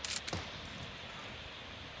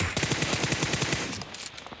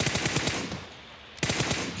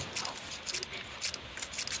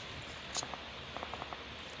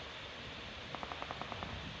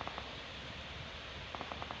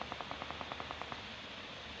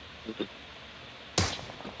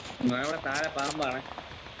 അവിടെ താഴെ പാമ്പാണ്.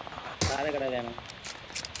 താഴെ കിടക്കാണ്.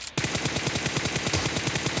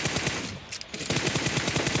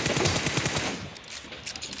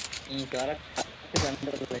 കറക്റ്റ്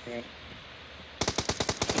കണ്ടിട്ടില്ല ഞാൻ.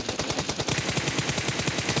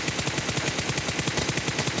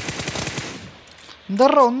 എന്താ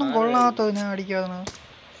ഒന്നും കൊള്ളാത്തത് ഞാൻ അടിക്കാതെ.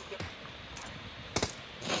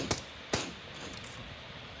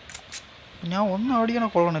 ഞാൻ ഒന്നും അടിക്കണ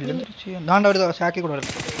കൊള്ളണില്ല. എന്തൊരു ചെയ്യാൻ ദാണ്ട ഒരു ശാക്കി കൂടെ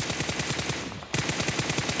വരും.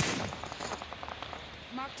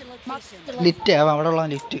 ലിറ്റ് ആവാം അവിടെ ഉള്ള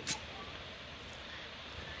ലിറ്റ്.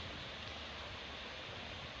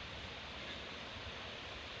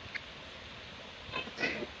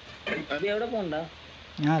 എവിടെ പോണ്ട?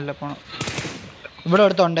 ഞാൻ അല്ല പോണം. ഇവിടെ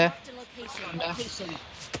അടുത്തുണ്ടേ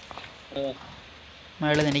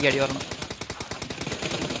മേളിൽ എനിക്ക് അടി പറഞ്ഞു.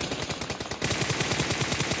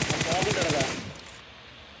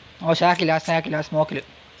 ഓ ഷാക്കില്ല സ്മോക്കില്.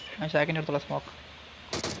 ആ ഷാക്കിൻ്റെ അടുത്തുള്ള സ്മോക്ക്.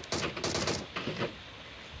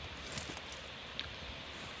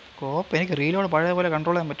 കോപ്പ് എനിക്ക് റീലോട് പഴയ പോലെ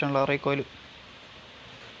കൺട്രോൾ ചെയ്യാൻ പറ്റണല്ലോ റീക്കോയിൽ.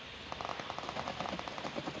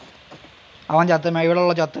 അവൻ ചത്ത്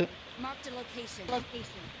ഇവിടെയുള്ള ചത്ത്.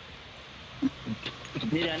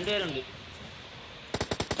 രണ്ടുപേരുണ്ട്.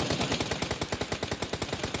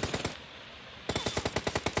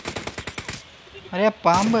 അരേ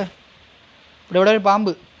പാമ്പ് ഇവിടെ ഒരു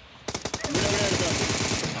പാമ്പ്.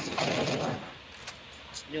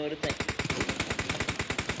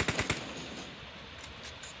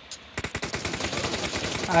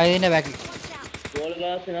 അതിന്റെ ബാക്കിൽ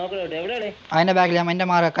അതിന്റെ ബാക്കിൽ എന്റെ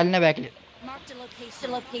മാറ കല്ലിന്റെ ബാക്കിൽ.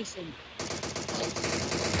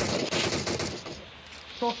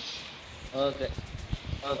 Okay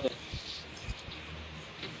okay.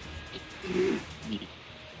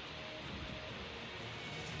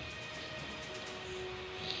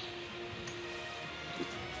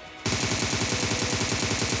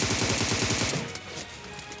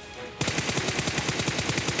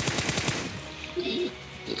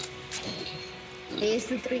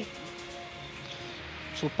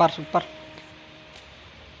 Super super.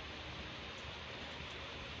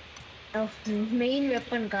 Main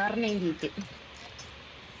weapon കാരണം ഗീറ്റ്.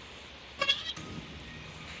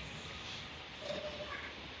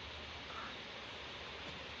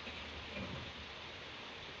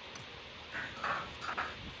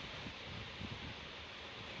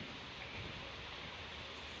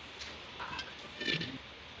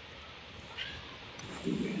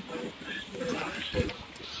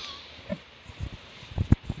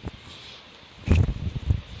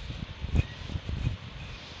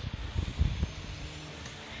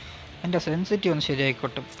 എൻ്റെ സെൻസിറ്റീവ് ഒന്ന്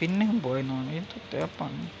ശരിയായിക്കോട്ടെ. പിന്നെയും പോയെന്നാണ് എന്ത്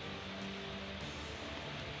തേപ്പാണ്.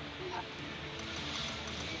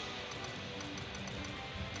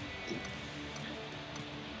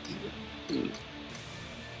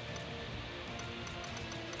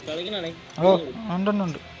 ഓ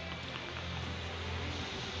ഉണ്ടുണ്ട്.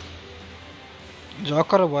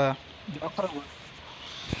 ജോക്കർ പോയാ?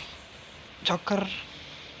 ജോക്കർ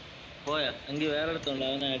പോയാ എങ്കിൽ വേറെ അടുത്തുണ്ട്.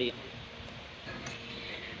 അവനെ ആഡ് ചെയ്യാം.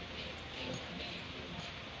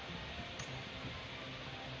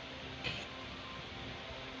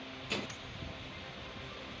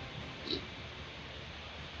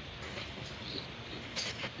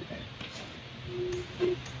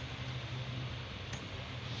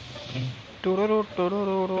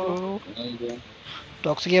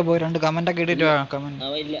 ടോക്സിക്ക പോയി 2 കമന്റ് ഒക്കെ ഇട്ടിട്ട് കമന്റ്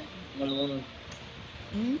അവയില്ല നമ്മള് പോകുന്നു.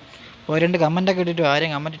 പോയി 2 കമന്റ് ഒക്കെ ഇട്ടിട്ട്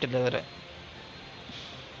ആരും കമന്റ് ഇട്ടില്ല ഇതുവരെ.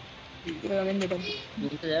 നിന്റെ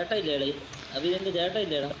ചേട്ട ഇല്ലേടേ? അഭിനന്റെ ചേട്ട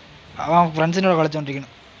ഇല്ലേടാ? അവൻ ഫ്രണ്ട്സിനോട് കളിച്ചോണ്ടിരിക്കുന്നു.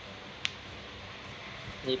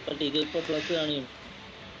 ഇതിപ്പോ പ്ലസ് കാണിയും.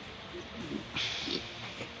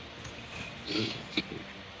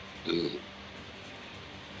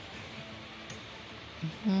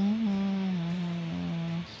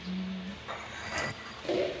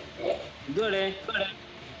 ഇതുവരെ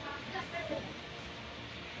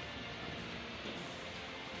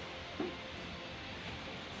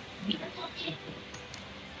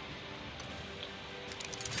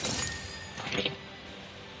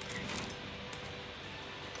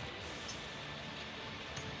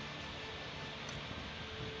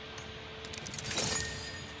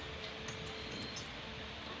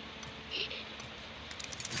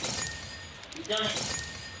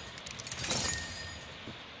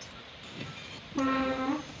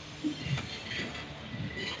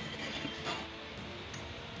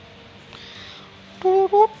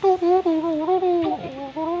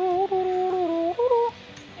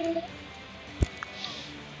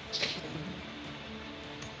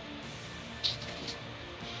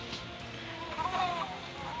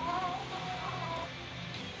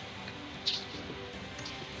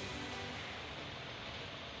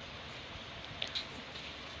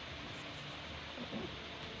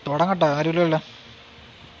തുടങ്ങട്ടെ, ആരുമില്ലല്ലോ.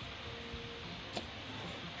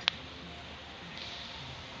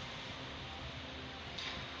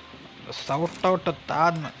 Shout out to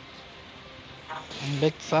Tan.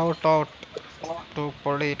 Big shout out to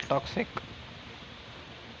Poly Toxic.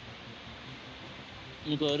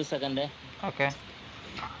 എനിക്ക് ഒരു second. Okay.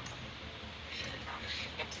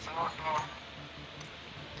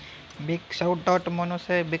 Big shout out Mono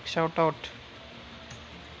say big shout out.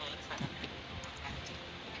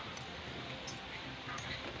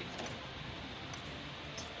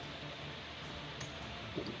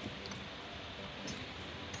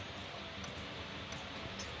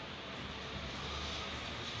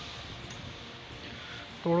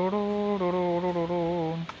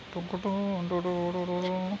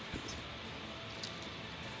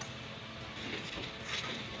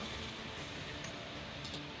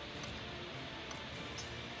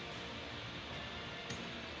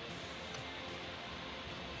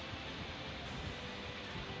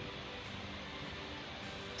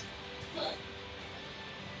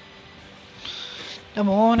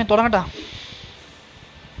 മോനെ തുടങ്ങട്ടാ.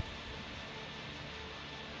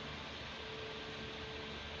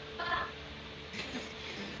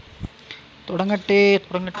 തുടങ്ങട്ടെ.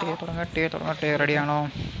 റെഡിയാണോ?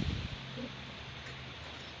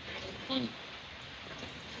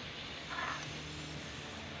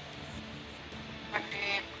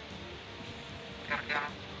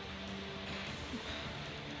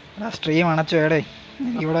 സ്ട്രീം അണച്ചു വേടേ,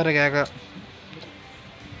 ഇവിടെ ഒരു കേക്ക.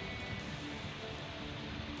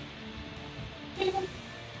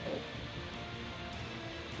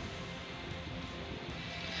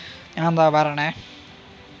 ഞാൻ എന്താ പറയണേ?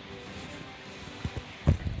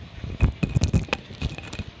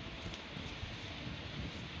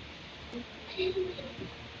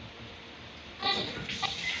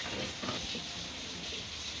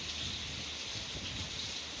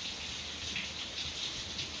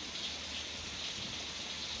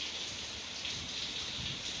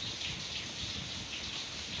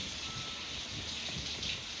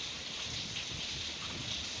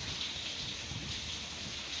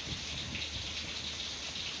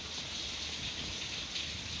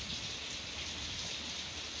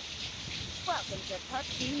 Welcome to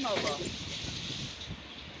PUBG Mobile.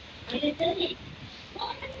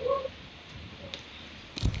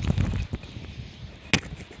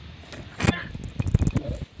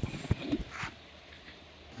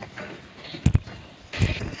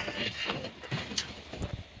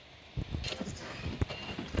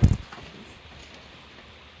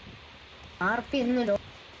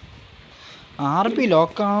 RP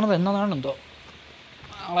ലോക്കാണത് എന്നതാണ് എന്തോ.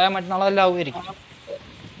 നാളെ മറ്റന്നാളെല്ലാം ആവുമായിരിക്കും.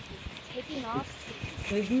 Taking off.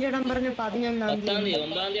 ചേട്ടൻ പറഞ്ഞു 11-ാം തീയതി.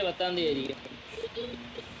 10-ാം തീയതി ആയിരിക്കും.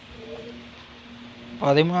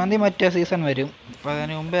 13-ാം തീയതി മറ്റേ സീസൺ വരും. അപ്പൊ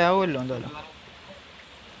അതിന് മുമ്പേ ആവുമല്ലോ എന്തായാലും.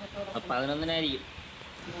 11-നായിരിക്കും.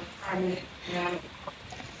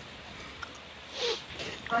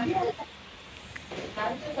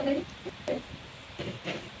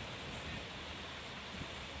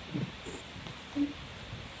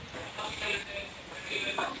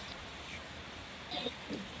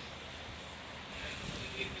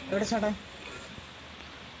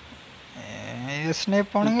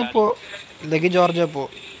 സ്നേപ്പ് ആണെങ്കിൽ പോ. ഇല്ലെങ്കിൽ ജോർജിയ പോ.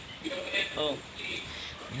 ഓ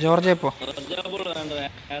ജോർജിയ പോ. ജോർജിയ വേണ്ട,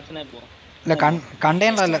 ആസിനെ പോ. ഇല്ല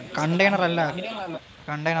കണ്ടെയ്നർ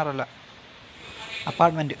അല്ല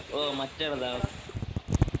അപ്പാർട്ട്മെന്റ്. ഓ മറ്റേതാ.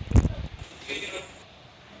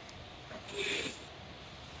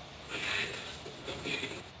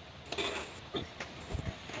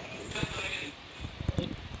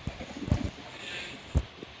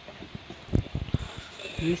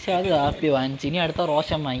 ഈശാദ് ഹാപ്പി വാങ്ങിച്ചു. ഇനി അടുത്ത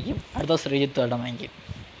റോഷൻ വാങ്ങിക്കും, അടുത്ത ശ്രീജിത്ത് ഏട്ടൻ വാങ്ങിക്കും.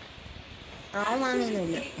 അവൻ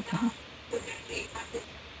വാങ്ങുന്നില്ല,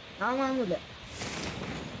 അവൻ വാങ്ങൂല.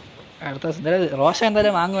 അടുത്ത റോഷൻ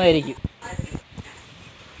എന്തായാലും വാങ്ങുമായിരിക്കും.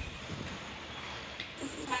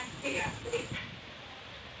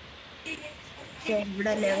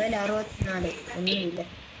 ഇവിടെ ലെവൽ 64 ഒന്നുമില്ല.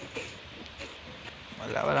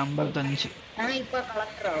 ലെവൽ 55. ഞാൻ ഇപ്പൊ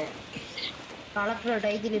കളക്ടർ ആവും. കളക്ടർ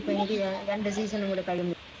ടൈറ്റിൽ ഇപ്പൊ എനിക്ക് 2 സീസണും കൂടെ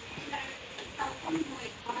കഴിയുന്നു.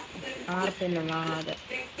 ആർക്കൊന്നും വാങ്ങാതെ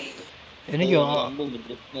എനിക്ക്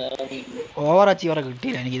ഓവർ അച്ചീവറെ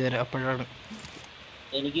കിട്ടിയില്ല എനിക്ക് ഇതുവരെ. അപ്പോഴാണ്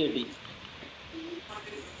എനിക്ക് കിട്ടി.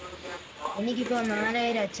 എനിക്കിപ്പോ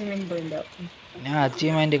 4000 അച്ചീവ്മെന്റ് പോയിന്റ്. ഞാൻ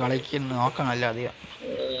അച്ചീവ്മെന്റ് കളിക്കുന്ന നോക്കണമല്ല അധികം.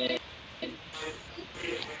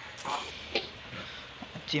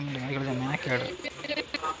 അച്ചീവ്മെന്റ് കളിച്ച മേനക്കേട്.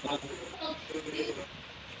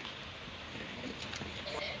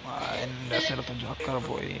 എൻ്റെ സ്ഥലത്ത് ജോക്കർ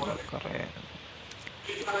പോയി. ജോക്കറെ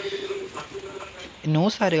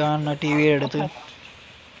ന്യൂസ് ആര് കാണുന്ന ടി വിയുടെ അടുത്ത്?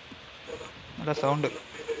 നല്ല sound.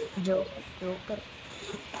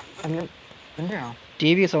 T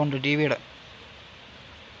V sound, T വിയുടെ.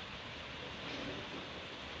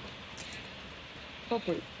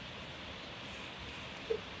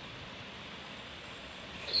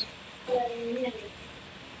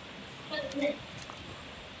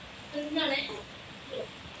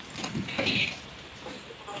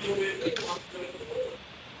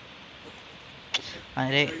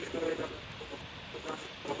 അതെ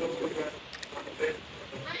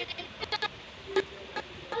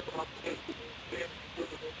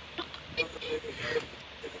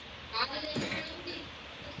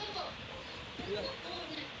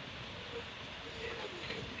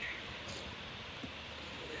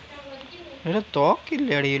ഇവിടെ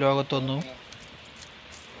തോക്കില്ലേടി ഈ ലോകത്തൊന്നും.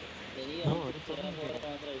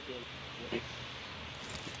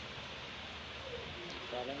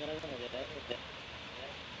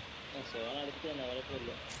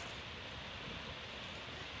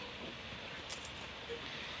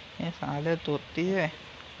 സാലെ തൊത്തിയേ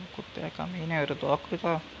കുത്തിയേക്കാം മീനെ ഒരു തോക്ക്.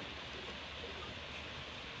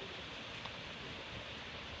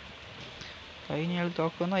 കഴിഞ്ഞയാൾ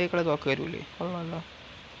തോക്കുന്ന അയക്കളെ തോക്ക് വരൂലേ? കൊള്ളാമല്ലോ.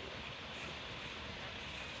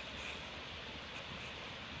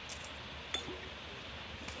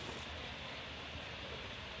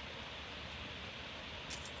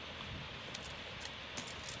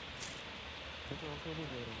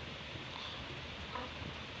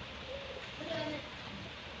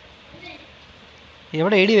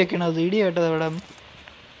 എവിടെ ഇടി വെക്കണത്? ഇടി കേട്ടത് എവിടെ?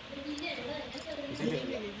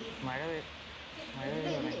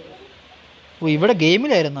 ഓ ഇവിടെ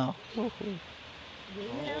ഗെയിമിലായിരുന്നോ?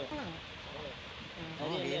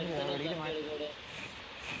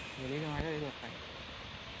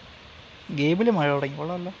 ഗെയിമില് മഴ തുടങ്ങി.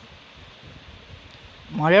 കൊള്ളാമല്ലോ.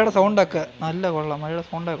 മഴയുടെ സൗണ്ടൊക്കെ നല്ല കൊള്ളാം. മഴയുടെ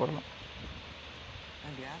സൗണ്ടൊക്കെ കൊള്ളാം.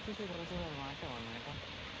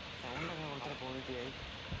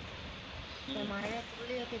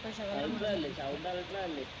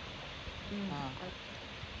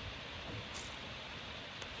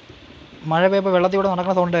 മഴ പെയ്യുമ്പോൾ വെള്ളത്തിൽ കൂടെ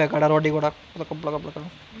നടക്കുന്ന സൗണ്ട് കേൾക്കാം. റോഡിൽ കൂടെ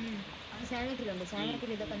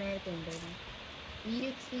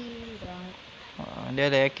എൻ്റെ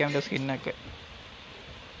ലേക്കാൻ്റെ സ്കിന്നൊക്കെ.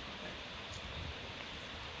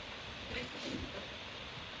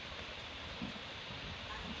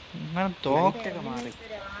 ഇങ്ങനെ തോക്കൊക്കെ മാറി.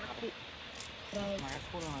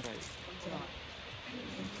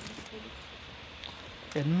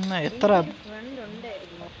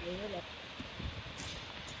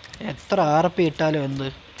 എത്ര RP ഇട്ടാലും എന്ത്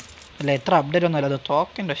അല്ല, എത്ര അപ്ഡേറ്റ് ഒന്നുമല്ല, അത്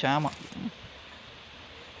തോക്കിൻ്റെ ക്ഷാമ.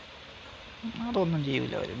 അതൊന്നും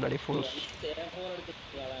ചെയ്യൂല അവര്. Bloody fools.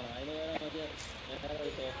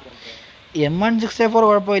 M164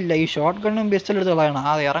 കുഴപ്പമില്ല. ഈ ഷോർട്ട് ഗണ്ണും പിസ്റ്റൽ എടുത്ത് കളയണം.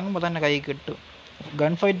 അത് ഇറങ്ങുമ്പോൾ തന്നെ കൈ കിട്ടും.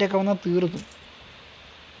 ഗൺ ഫൈറ്റ് ഒക്കെ വന്നാൽ തീർന്നു.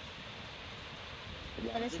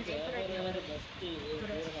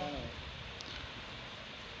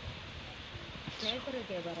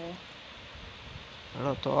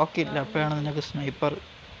 എടോ തോക്കില്ല, അപ്പോഴാണ് നിനക്ക് സ്നൈപ്പർ.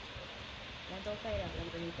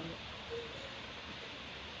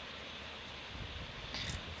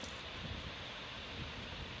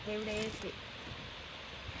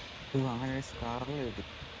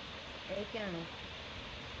 ഏക്കാണോ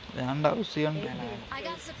വേണ്ട ഉസി ഉണ്ട്. I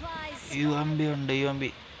got supplies. UMB ഉണ്ട്. UMB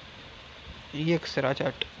EX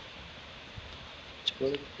chaat.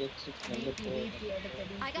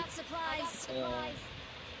 I got supplies.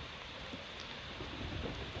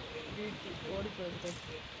 ഓടിപ്പോയിട്ട്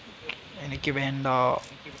എനിക്ക് വേണ്ട.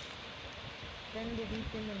 2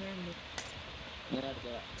 DP ഒന്നും വേണ്ട.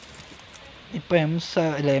 ഇപ്പം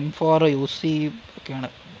M4 UC ഒക്കെയാണ്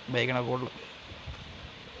ഉപയോഗിക്കണ കൂടുതൽ.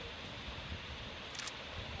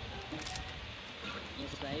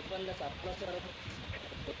 സ്നൈപ്പറിന്റെ സപ്രസർ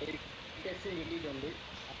കിട്ടിയിട്ടുണ്ട്.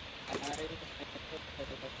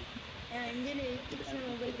 എൻ്റെ 8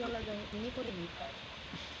 മൊബൈലുള്ളത് ഇനി കൊടുങ്ങി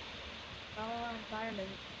താഴെ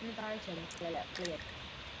ഇനി താഴ്ച ക്ലിയർ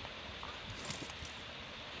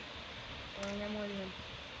ഞാൻ മോളിൽ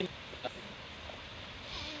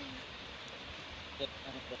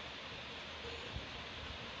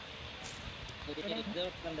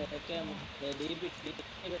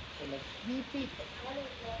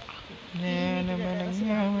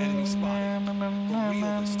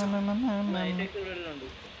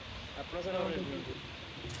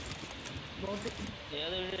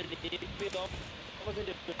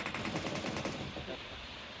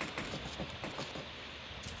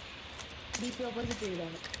DP ഓപ്പോസിറ്റ്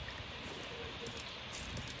ചെയ്താണ്.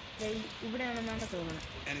 ഇവിടെയാണെന്നാണ് തോന്നുന്നത്.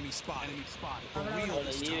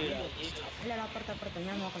 അല്ല അപ്പുറത്ത്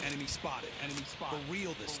ഞാൻ നോക്കണം.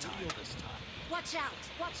 Watch out.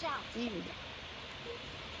 ഈ വീട്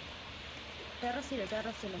ടെറസില്ല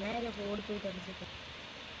നേരെ ഓടിപ്പോയി ടെറസിൽ.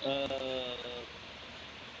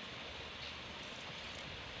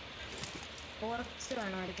 ഫോറക്സ്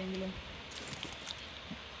വേണോ ആർക്കെങ്കിലും?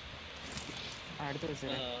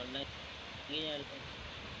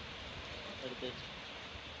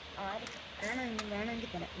 വേണമെങ്കിൽ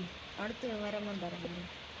തരാം. അടുത്ത് വരുമ്പം തരാം.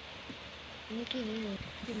 എനിക്ക്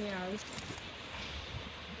ഇനി ആവശ്യം.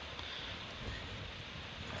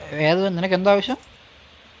 ഏത് നിനക്ക് എന്താ ആവശ്യം?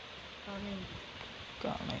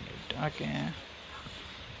 ഓക്കെ.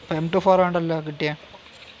 ഇപ്പം M24 വേണ്ടല്ലോ കിട്ടിയ.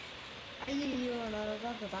 അയ്യോ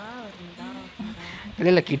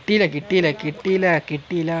ഇല്ല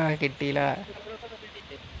കിട്ടിയില്ല.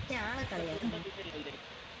 ആളെ കളിയാക്കണം.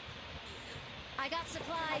 I got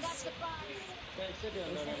supplies.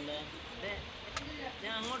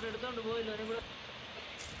 ഞാൻ അങ്ങോട്ട് എടുത്തോണ്ട് പോയില്ലോ.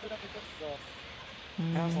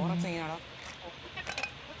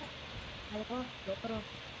 അപ്പോ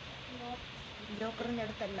ജോക്കറിന്റെ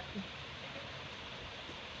അടുത്തല്ല.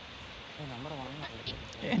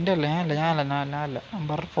 എൻ്റെ അല്ല ഞാനല്ല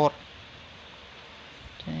നമ്പർ 4.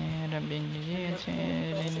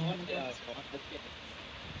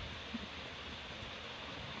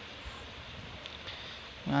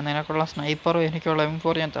 ഞാൻ നിനക്കുള്ള സ്നൈപ്പറും എനിക്കുള്ള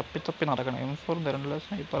M4 ഞാൻ തപ്പി നടക്കണം. M4 തരണില്ല,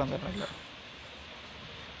 സ്നൈപ്പറും തരണില്ല.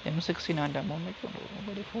 M16 എൻ്റെ അമ്മമ്മയ്ക്കുണ്ട്.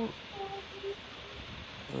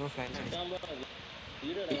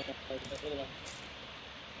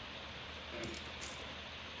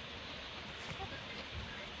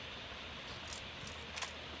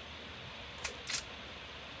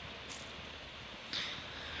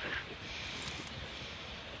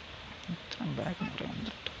 ബാക്ക്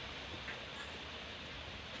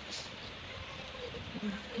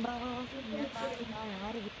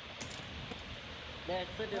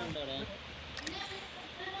പറയാൻ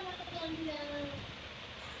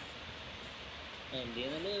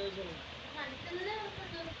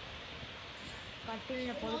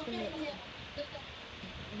കട്ടിലിനെ പൊതുപ്പിന്റെ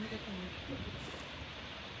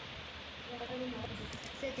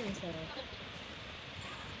സാറോ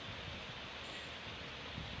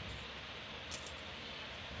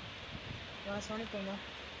സോണിക് ഉണ്ടോ?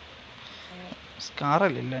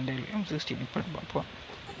 സ്കാറല്ല എൻ്റെ M16 ഇപ്പോഴും പോവാം.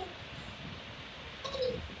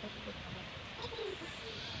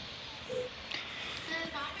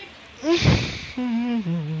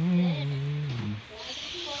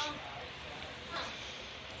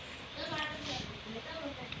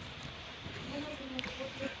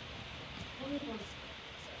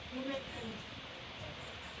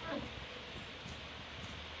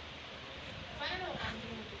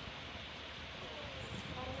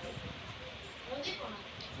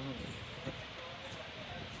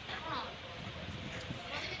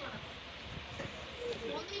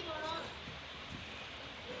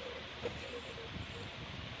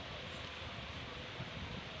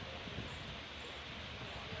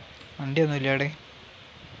 വണ്ടിയൊന്നും ഇല്ലാടെ.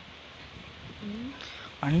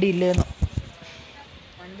 വണ്ടി ഇല്ലേന്ന്.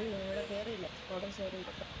 വണ്ടി ഇവിടെ കയറിയില്ല. ഓടം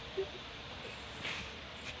കയറിയില്ല.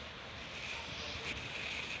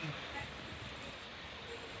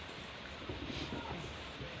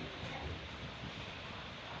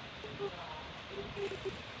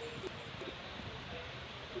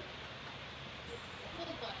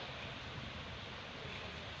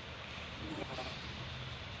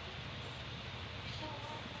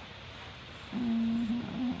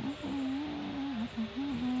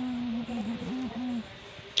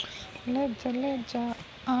 ലജ്ജ ലജ്ജ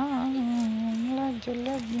ആ ലജ്ജ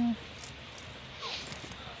ലജ്ജ.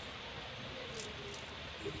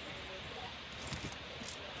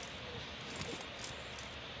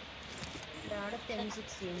 അടുത്ത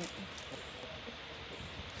M16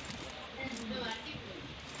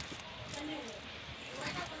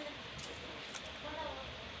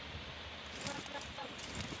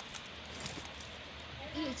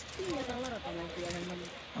 ഈ HP-ന്റെ കളറൊക്കെ മാറ്റിയാണ്.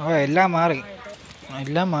 ഓ എല്ലാം മാറി,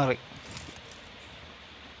 എല്ലാം മാറി.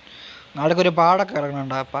 നാളേക്ക് ഒരു പാടൊക്കെ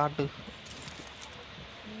ഇറങ്ങണുണ്ട്. ആ പാട്ട്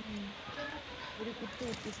ഒരു കുത്തു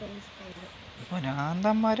കുത്തി സർവീസ്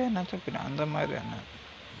ഭ്രാന്തന്മാര് തന്നെ, ഭ്രാന്തന്മാര് തന്നെ.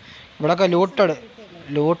 ഇവിടൊക്കെ ലൂട്ടഡ്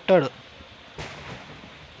ലൂട്ടഡ്.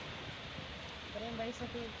 ഇത്രയും പൈസ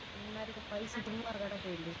ചുമ്മാ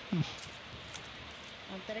കിടക്കില്ലേ,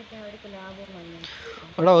 അത്രയ്ക്ക് അവർക്ക് ലാഭം വന്നു.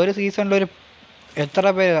 ഇവിടെ ഒരു സീസണിൽ ഒരു എത്ര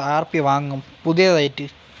പേര് RP വാങ്ങും പുതിയതായിട്ട്?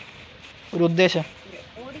 ഒരു ഉദ്ദേശം.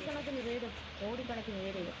 കോടിക്കണക്കിന് പേര്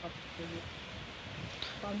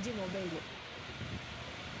PUBG മൊബൈല്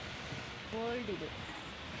ഗോൾഡില്.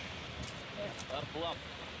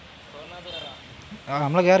 ആ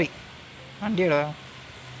നമ്മള് കയറി വണ്ടിയുടെ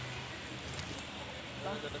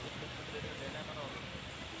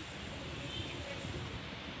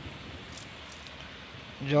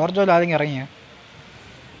ജോർജോ ആദ്യം ഇറങ്ങിയ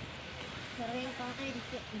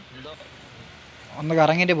ഒന്ന്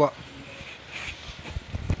കറങ്ങിട്ട് പോവാ.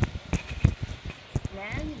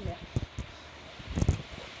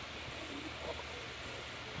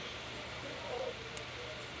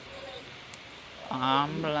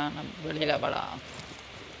 ആമ്പളാണ് വെളിയിലവളാ.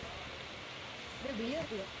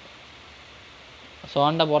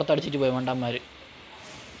 സോണിന്റെ പുറത്തടിച്ചിട്ട് പോയി മണ്ടന്മാര്.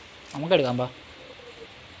 നമുക്കെടുക്കാം പാ.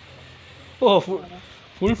 ഓ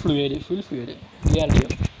ഫുൾ ഫ്ലുവല്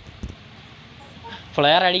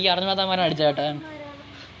ഫ്ലെയർ അടിക്ക് 600 അടിച്ച കേട്ടാ.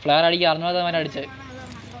 ഫ്ലെയർ അടിക്ക് 600 അടിച്ചത്.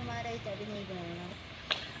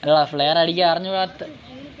 അല്ല ഫ്ലെയർ അടിക്ക്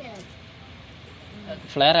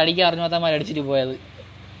 600 അടിച്ചിട്ട് പോയത്.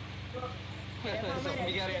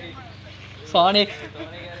 സോണി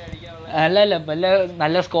അല്ല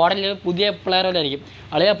നല്ല സ്ക്വാഡിൽ പുതിയ പ്ലെയർ പോലെ ആയിരിക്കും.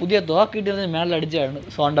 അളിയാ പുതിയ തോക്കിട്ടിരുന്ന് മേളിൽ അടിച്ചാണ്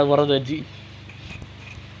സോണിന്റെ പുറത്ത് വെച്ച്.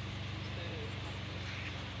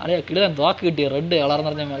 അളിയാ കിടുകൻ തോക്ക് കിട്ടി, റെഡ് കളർന്ന്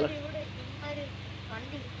പറഞ്ഞ മേളിൽ.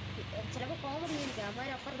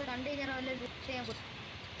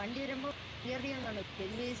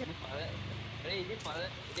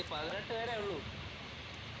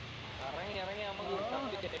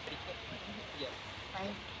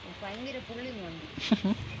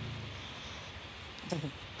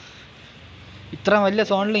 ഇത്ര വലിയ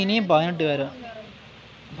സോണിൽ ഇനിയും 18 പേരാ.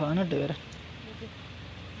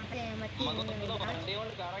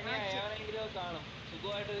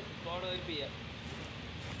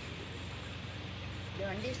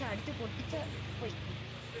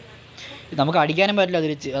 നമുക്ക് അടിക്കാനും പറ്റില്ല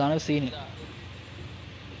തിരിച്ച്, അതാണ് സീന്.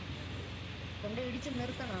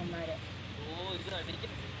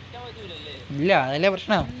 ഇല്ല അതല്ലേ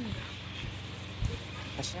പ്രശ്നം.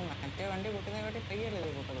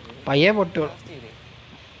 പയ്യെ പൊട്ടു.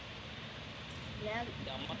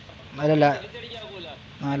 അല്ലല്ല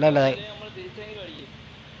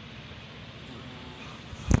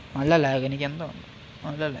നല്ല ലാഗ് എനിക്ക് എന്തോ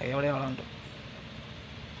നല്ല ലാഗ്. എവിടെ ആളുണ്ട്?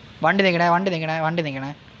 വണ്ടി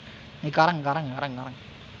നിൽക്കണേ. നീ കറങ്ങ്.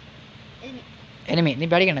 എനിമി നീ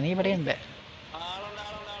പേടിക്കണ്ടേ.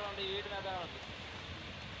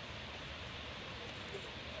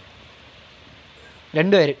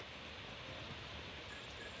 രണ്ടുപേര്.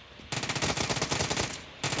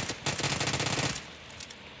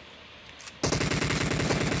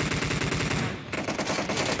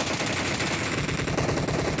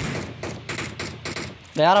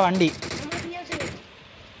 വേറെ വണ്ടി.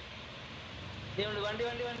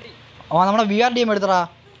 ഓ നമ്മുടെ VR ടീം എടുത്തടാ.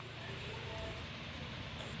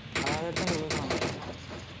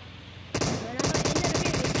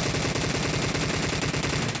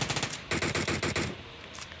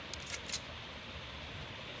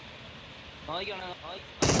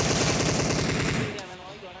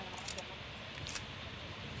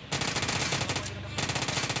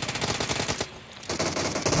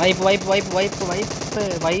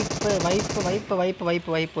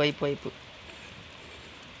 വൈപ്പ്.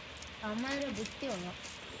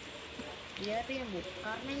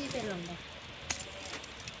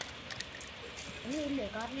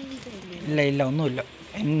 ഇല്ല ഒന്നുമില്ല.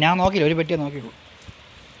 ഞാൻ നോക്കിയില്ല, ഒരു പെട്ടിയെ നോക്കിയുള്ളൂ.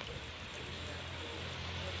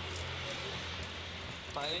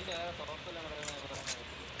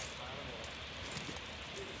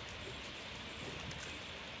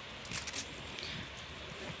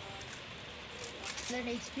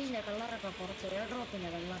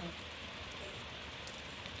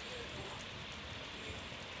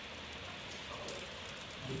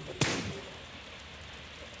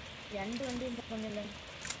 രണ്ട് വണ്ടി ഉണ്ട് പറഞ്ഞല്ലോ.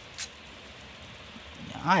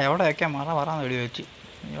 ഞാൻ എവിടെയൊക്കെ വരാന്ന് വെടി വെച്ച്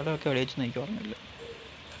എവിടെയൊക്കെ വെടി വെച്ച് എനിക്ക് ഓർമ്മയില്ല.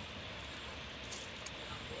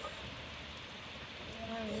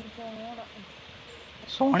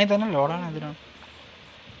 സോണി തന്നെ ലോഡാണ് ഇതിനാണ്.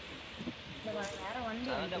 വേറെ വണ്ടി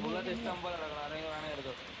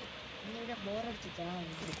ബോറടിച്ചിട്ടാ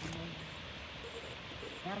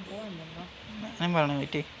ഞാൻ പോകുന്നുണ്ടോ. ഞാൻ പറയണ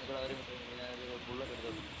വെയിറ്റ്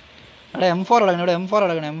എടാ M4 എടുക്കണം. ഇവിടെ M4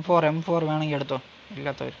 എടുക്കണം. M4 വേണമെങ്കിൽ എടുത്തോ.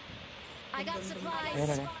 ഇല്ലാത്തവർ I got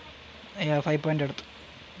supplies. 5 പോയിന്റ് എടുത്തു.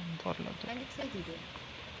 M4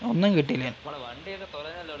 ഒന്നും കിട്ടിയില്ല. വണ്ടിയൊക്കെ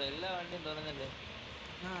തുറന്നല്ലോ, എല്ലാ വണ്ടിയും തുറന്നല്ലേ.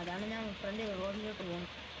 അതാണ് ഞാൻ ഫ്രണ്ട് റോഡിലോട്ട്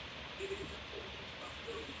പോകുന്നത്.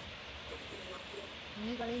 ഈ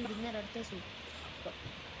കളിയിൽ വിന്നർ അടുത്ത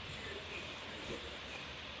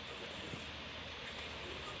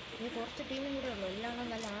ഈ കുറച്ച് ടീമും കൂടെ ഉള്ളു. എല്ലാം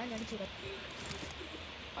നല്ല ആഞ്ഞടിച്ചു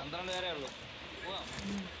 12 പേരേ ഉള്ളൂ.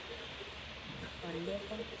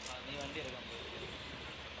 നീ വണ്ടി എടുക്കാം.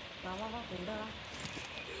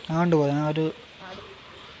 ആണ്ട് പോയി. ഞാൻ ഒരു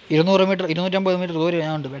 200 മീറ്റർ 250 മീറ്റർ ദൂരം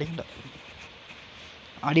ഞാൻ ഉണ്ട്. പേടിക്കണ്ട.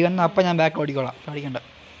 അടി വന്ന അപ്പം ഞാൻ ബാക്ക് ഓടിക്കോളാം. പേടിക്കണ്ട.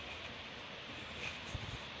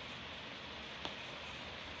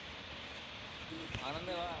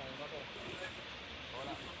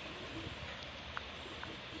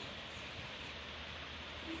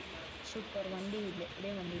 സൂപ്പർ വണ്ടിയില്ല.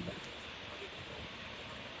 ഇവിടെയും വണ്ടിയില്ല.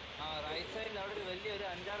 റൈറ്റ് സൈഡിൽ അവിടെ ഒരു വലിയൊരു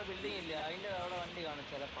 5-6 ബിൽഡിംഗ് ഇല്ല, അതിന്റെ അവിടെ വണ്ടി കാണും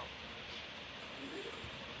ചിലപ്പം.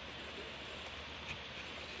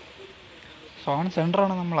 സോൺ സെന്റർ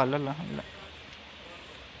ആണ് നമ്മളല്ലല്ലോ. അല്ല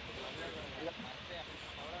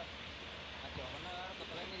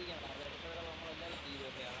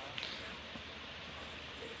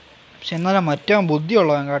പക്ഷെ എന്നാലും മറ്റോ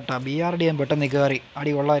ബുദ്ധിയുള്ളവൻ കേട്ടാ. BRD പെട്ടെന്ന് കയറി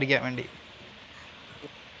അടി കൊള്ളാതിരിക്കാൻ വേണ്ടി.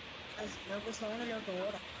 നമുക്ക് സോണിലോട്ട്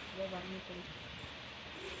ഓടാം. പറഞ്ഞിട്ടുണ്ട്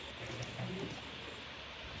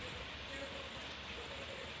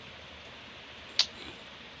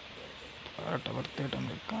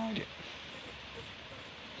വൃത്തിയായിട്ടുണ്ട് കാര്യം.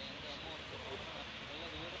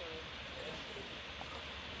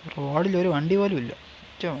 റോഡിൽ ഒരു വണ്ടി പോലും ഇല്ല.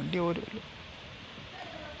 വണ്ടി പോലും ഇല്ല.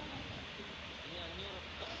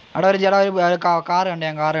 അവിടെ ഒരു ചേട്ടാ ഒരു കാറ് കണ്ട്.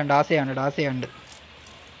 ഞാൻ കാറ് കണ്ട്. ഡാസയുണ്ട്.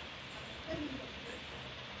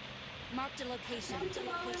 Marked a location.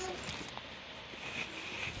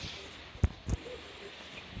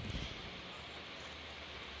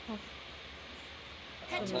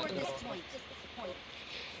 Head toward this point.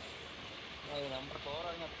 Number 4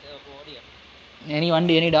 ഓടിയാ.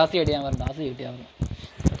 എനിക്ക് ഡാസി കിട്ടിയാൽ പറഞ്ഞു. ഡാസി കിട്ടിയാൽ പറഞ്ഞു.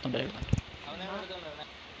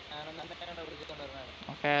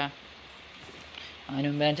 ഓക്കെ, അതിന്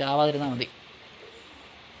മുമ്പേ ഞാൻ ചാവാതിരുന്നാൽ മതി.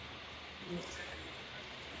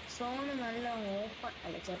 സോണ് നല്ല ഓപ്പൺ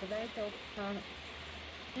അല്ല, ചെറുതായിട്ട് ഓപ്പൺ.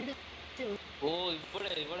 ഓ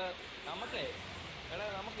ഇവിടെ നമുക്കേ എടാ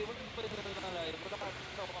നമുക്ക് ഇവിടെ ഇവിടെ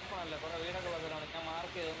ഓപ്പണല്ല, കുറെ വീടൊക്കെ വന്നതാണ്. ഞാൻ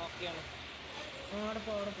മാർക്ക് ചെയ്ത് നോക്കിയാണ്. അവിടെ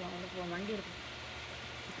പോ വണ്ടി എടുക്കും.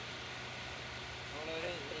 അവിടെ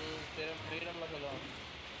ഒരു സ്ഥിരം വീടുള്ള സ്ഥലമാണ്.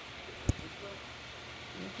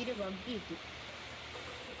 എനിക്കൊരു ബഗ്ഗി കിട്ടി.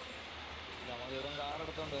 നമുക്ക് ഇവരും കാർ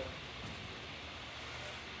എടുത്തോണ്ട് വരും.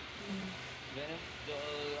 ഇവനും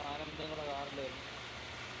ആനന്ദം കൂടെ കാറിൽ വരും.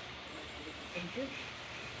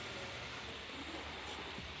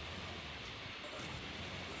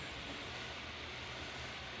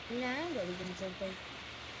 ഞാൻ കളിക്കുന്നു ചെറുപ്പം.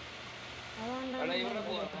 ഇവിടെ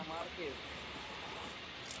പോവാ മാർക്ക് ചെയ്തു.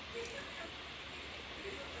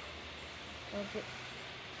 ഓക്കെ,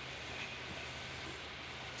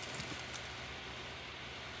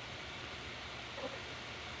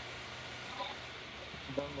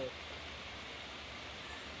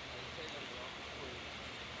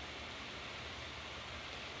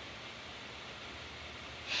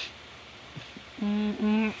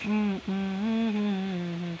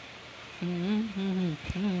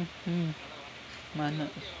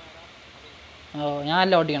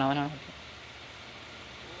 ഞാനല്ല ഓട്ടിക്കണം, അവനാണ്.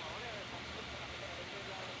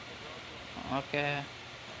 ഓക്കെ,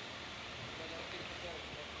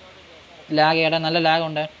 ലാഗ് ചെയ്യട്ടെ. നല്ല ലാഗ്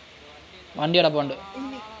ഉണ്ട്. വണ്ടി കിടപ്പുണ്ട്.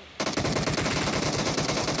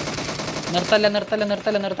 നിർത്തല്ല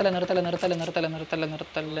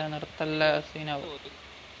സീനാവും.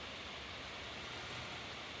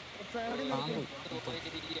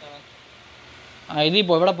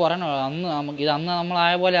 ഇതിപ്പോ ഇവിടെ പറയണോ, അന്ന്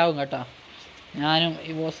നമ്മളായ പോലെ ആവും കേട്ടാ. ഞാനും ഈ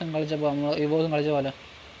ബോസും കളിച്ച പോലെ.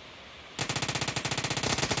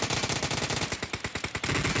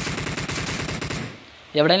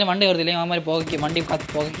 എവിടെയെങ്കിലും വണ്ടി കയറത്തില്ലെങ്കിൽ അവന്മാർ പുകയ്ക്കും, വണ്ടി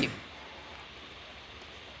പുകയ്ക്കും.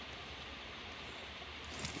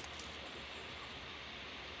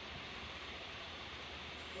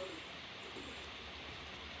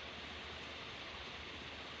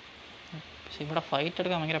 പക്ഷെ ഇവിടെ ഫൈറ്റ്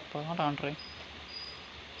എടുക്കാൻ ഭയങ്കര പാടാണ്.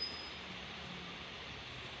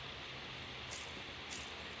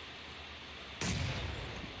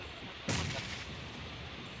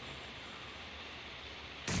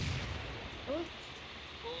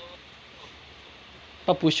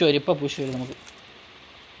 ഇപ്പം പുഷ് വരും നമുക്ക്.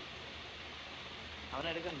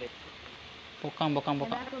 അവനെടുക്കണ്ടേ? പൊക്കാം.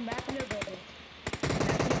 എല്ലാവർക്കും ബാക്കിലോട്ട് വരും.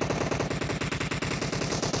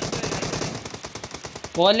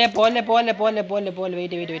 പോലെ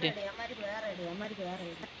വെയിറ്റ്. അമ്മാർക്ക് വേറെ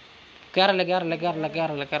ഇടി. കേറല്ല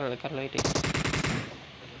വെയിറ്റ്.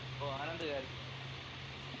 ഓ ആനന്ദ് കയറി.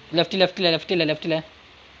 ലെഫ്റ്റിലെ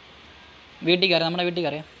വീട്ടിൽ കയറാം, നമ്മുടെ വീട്ടിൽ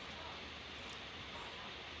കയറിയാം.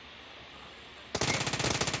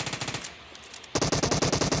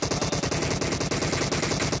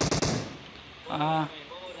 ആ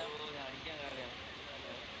ഞാൻ അടിക്കാൻ കയറിയാണ്.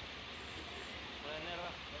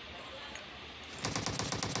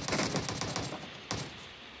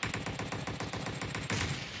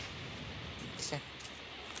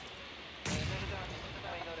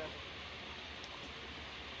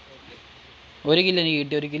 ഒരു കില്ല്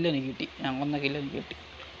എനിക്ക് കിട്ടി. ഞാൻ 1 കില്ല് എനിക്ക് കിട്ടി.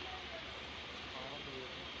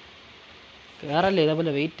 കയറല്ലേ,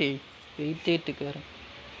 ഇതേപോലെ വെയിറ്റ് ചെയ്തിട്ട് കയറും.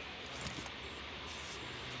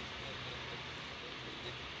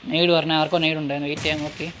 നെയ്ഡ് പറഞ്ഞാൽ ആർക്കോ നെയ്ഡ് ഉണ്ടായിരുന്നു, വെയിറ്റ് ചെയ്യാൻ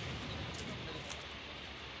നോക്കി.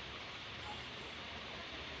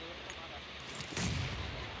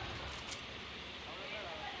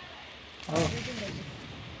 ഓ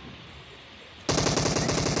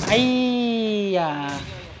അയ്യാ,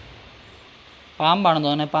 പാമ്പാണെന്ന്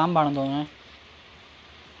തോന്നുന്നേ.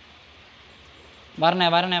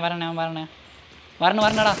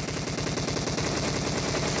 വരണടാ.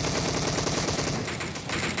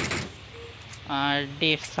 അടി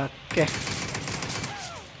സക്കെ.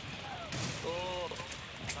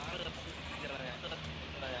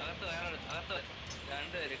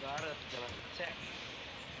 രണ്ടുപേര് കാറ് കത്തിച്ചോളാം.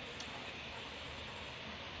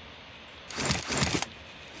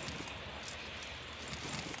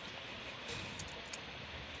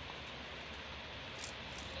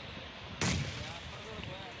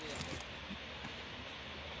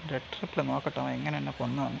 ട്രിപ്പിൽ നോക്കട്ടെ അവൻ എങ്ങനെ എന്നെ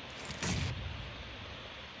കൊന്നതാണ്.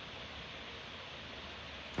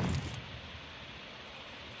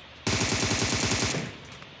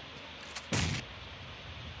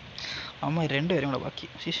 അമ്മ 2 പേരും കൂടെ ബാക്കി.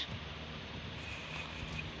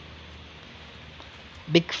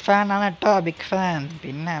 ബിഗ് ഫാൻ ആണ് കേട്ടോ, ബിഗ് ഫാൻ.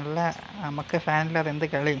 പിന്നെ അല്ല, നമുക്ക് ഫാനില്ലാതെ എന്ത്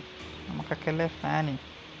കളി, നമുക്കൊക്കെ അല്ലേ ഫാന്.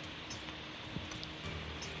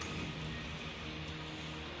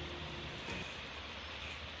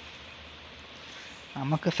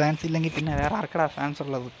 നമുക്ക് ഫാൻസ് ഇല്ലെങ്കിൽ പിന്നെ വേറെ ആർക്കടാ ഫാൻസ്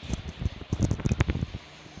ഉള്ളത്?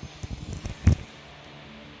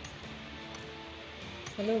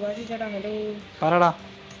 ഹലോ ബാസി ചേട്ടാ. പറടാ.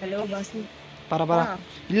 ഹലോ ബാസി. പറ.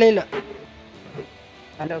 ഇല്ല.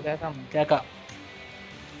 ഹലോ, കേക്കാം.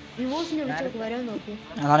 യുവോസിനെ വിളിച്ചോക്ക് വരാൻ നോക്കി.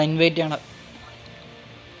 അതാണ് ഇൻവൈറ്റ് ചെയ്യണം.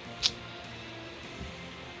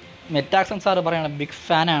 മെറ്റാക്സൺ സാറ് പറയണം ബിഗ്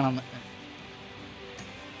ഫാനാണെന്ന്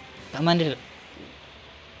കമൻറ്റിൽ.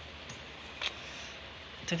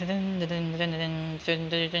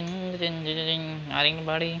 ആരെങ്കിലും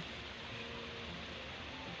പാടി.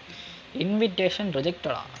 ഇൻവിറ്റേഷൻ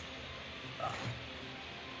റിജക്റ്റഡാ.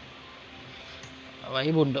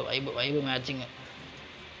 വൈബുണ്ട്, vibe matching.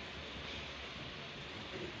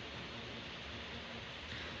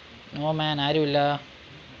 നോ മാൻ, ആരുമില്ല.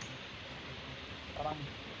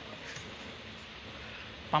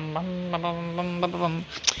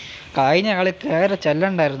 കഴിഞ്ഞ കളി കയറി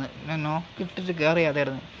ചെല്ലണ്ടായിരുന്നു, ഞാൻ നോക്കിട്ടിട്ട്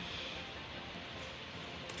കയറിയാതായിരുന്നു.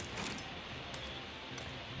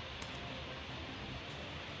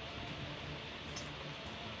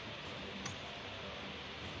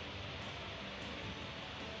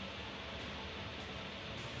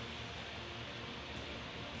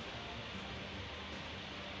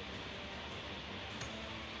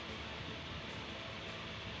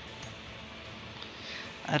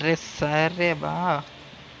 अरे सारे बा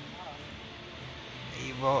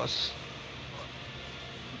ബോസ്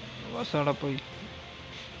അവിടെ പോയി.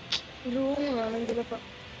 റൂമാണെങ്കിലൊക്കെ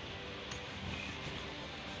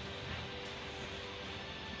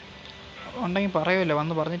ഉണ്ടെങ്കിൽ പറയുമല്ലോ,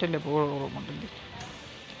 വന്ന് പറഞ്ഞിട്ടല്ലേ പോകുന്നുണ്ടെങ്കിൽ.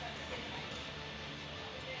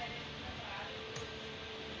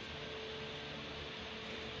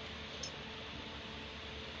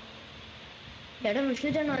 ചേട്ടാ വിഷ്ണു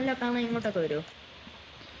ചേട്ടൻ നല്ല കാണാൻ ഇങ്ങോട്ടൊക്കെ വരുമോ?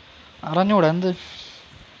 അറിഞ്ഞൂടെ എന്ത്.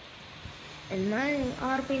 എന്നാൽ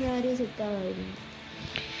ആർക്കും കാര്യം സെറ്റാവായിരുന്നു.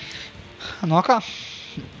 നോക്കാം.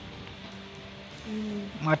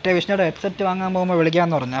 മറ്റേ വിഷ്ണുയുടെ ഹെഡ്സെറ്റ് വാങ്ങാൻ പോകുമ്പോൾ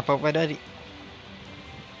വിളിക്കാന്ന് പറഞ്ഞു. അപ്പൊ പരിപാടി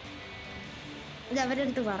ഇത് അവരുടെ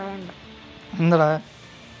അടുത്ത് പറയണ്ട. എന്താടാ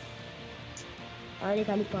അവര്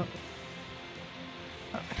കളിപ്പാക്കും.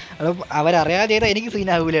 അവരറിയാതെ ചെയ്താൽ എനിക്ക്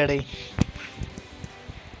സീനാകൂലേടേ.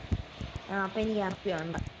 അപ്പൊ എനിക്ക് ഹാപ്പി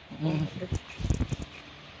വേണ്ട.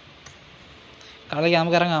 കളിക്കാം,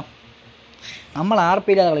 നമുക്ക് ഇറങ്ങാം. നമ്മൾ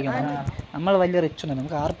ആർപ്പില്ലാതെ കളിക്കണം. നമ്മൾ വലിയ റിച്ച് ഉണ്ട്,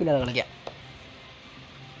 നമുക്ക് ആർപ്പില്ലാതെ കളിക്കാം.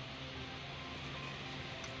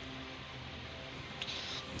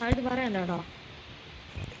 അടുത്ത് പറയണ്ടോ?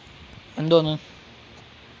 എന്തോന്ന്?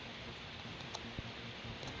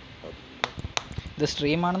 ഇത്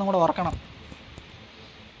സ്ട്രീമാണെന്നും കൂടെ ഓർക്കണം.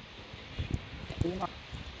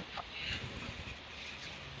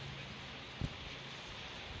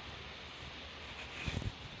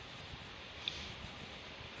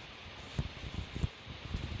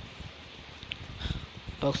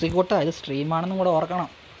 ടോക്സിക് കൂട്ട ഇത് സ്ട്രീമാണെന്നും കൂടെ ഓർക്കണം.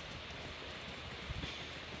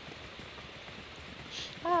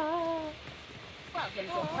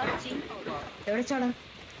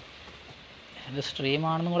 ഇത്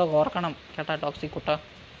സ്ട്രീമാണെന്നും കൂടെ ഓർക്കണം കേട്ടാ ടോക്സിക് കൂട്ട.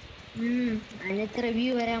 അതിനകത്ത്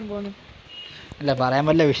റിവ്യൂ വരാൻ പോണു. അല്ല പറയാൻ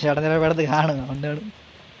പറ്റില്ല, വിഷയടത്ത് കാണും. അതുകൊണ്ടാണ്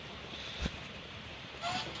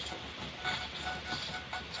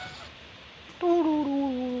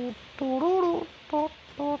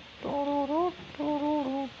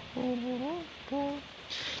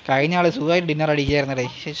കഴിഞ്ഞ ആള് സുഖമായിട്ട് ഡിന്നർ അടിക്കായിരുന്നടേ.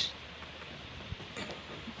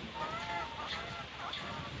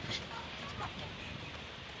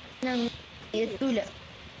 എത്തൂല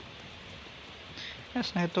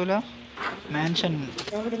മാൻഷൻ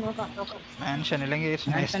ഇല്ലെങ്കിൽ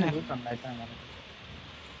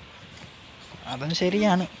അതും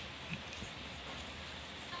ശരിയാണ്.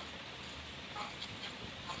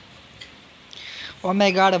 Oh my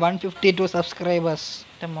god, 152 subscribers.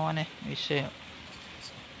 മോനെ വിഷയം.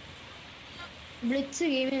 ബ്ലിറ്റ്സ്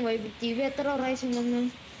ഗെയിമിംഗ് വൈബ് ടിവി എത്ര പ്രാവശ്യം വന്നു?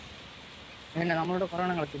 നമ്മളോട്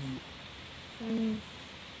കൊറോണ കളിക്കുന്നു.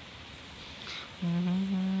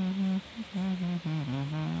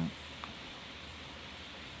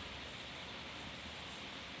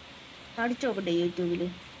 അടിച്ചോക്കട്ടെ യൂട്യൂബില്.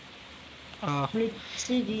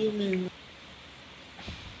 Blitz gaming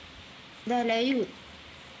live.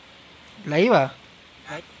 ലൈവാ?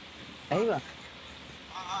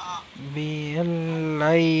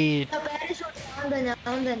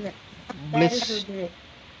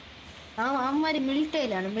 അമ്മമാര്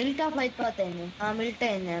മിൽട്ടയിലാണ്. മിൽട്ട ഫ്ലൈറ്റ് പാത്ത് തന്നെ. മിൽട്ട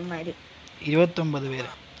തന്നെ അമ്മമാര് 29 പേര്.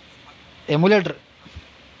 എമുലേറ്റർ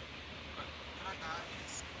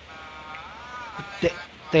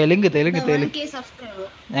തെലുങ്ക്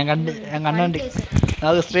ഞാൻ കണ്ടുണ്ട്.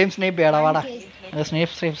 അത് സ്ട്രീം സ്നേപ്പ് ചെയ്യടാ വാടാ.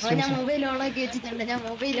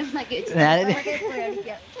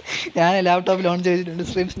 ഞാൻ ലാപ്ടോപ്പിൽ ഓൺ ചെയ്തിട്ടുണ്ട്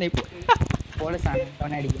സ്ട്രീം സ്നേപ്പ്.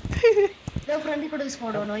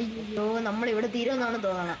 അയ്യോ നമ്മളിവിടെ തീരുമെന്നാണ്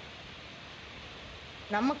തോന്നണം.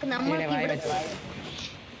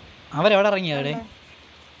 അവരെവിടെ ഇറങ്ങിയ അവിടെ?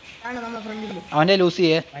 അവന്റെ ലൂസ്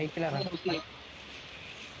ചെയ്യേ.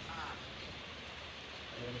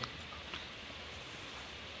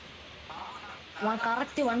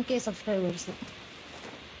 Correct 1K subscribers.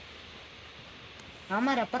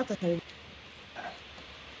 അപ്പുറത്തെ സൈഡ്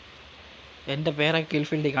എന്റെ പേരൊക്കെ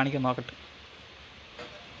കിൽഫീൽഡിൽ കാണിക്കാൻ നോക്കട്ടെ.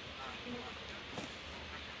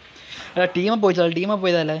 ടീമപ്പ്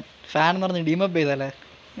പോയതല്ലേ ഫാൻ എന്ന് പറഞ്ഞ് ടീമപ്പ് ചെയ്തല്ലേ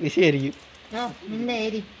വിഷയായിരിക്കും.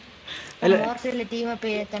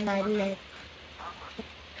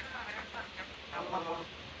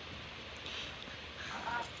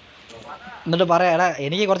 എന്നിട്ട് പറയാടാ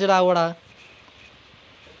എനിക്ക് കുറച്ചിട്ട് ആവൂടാ.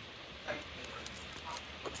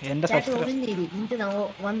 എന്റെ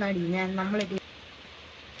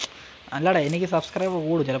അല്ലടാ എനിക്ക് സബ്സ്ക്രൈബ്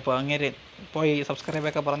കൂടും ചിലപ്പോ. അങ്ങനെ പോയി സബ്സ്ക്രൈബ്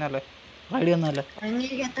ഒക്കെ പറഞ്ഞല്ലേ ഐഡിയ ഒന്നുമല്ല.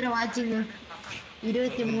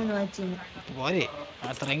 പോരെ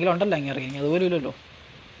അത്രയെങ്കിലും ഉണ്ടല്ലോ അങ്ങനെ ഇറങ്ങി. അതുപോലും ഇല്ലല്ലോ.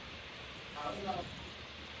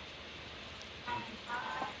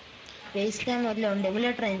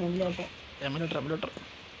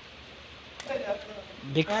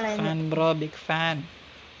 Big fan bro, big fan.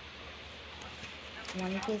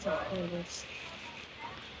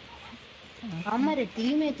 അമ്മരെ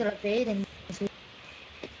ടീമേറ്റുള്ള പേര്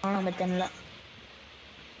കാണാൻ പറ്റുന്നില്ല.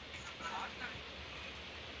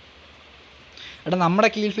 എടാ നമ്മുടെ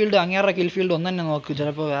കീൽ ഫീൽഡ് അങ്ങേറെ കീൽ ഫീൽഡ് ഒന്ന് തന്നെ നോക്ക്.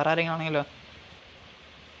 ചിലപ്പോ വേറെ ആരെങ്കിലും ആണെങ്കിലോ.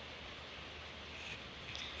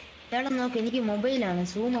 നോക്ക് എനിക്ക് മൊബൈലാണ്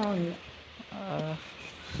സൂം ആവുന്നില്ല.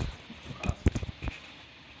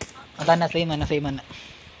 അതന്നെ സെയിം തന്നെ.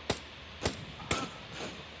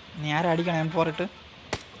 നീ ആരും അടിക്കണം M4 ഇട്ട്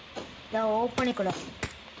ഓപ്പണിക്കൂടെ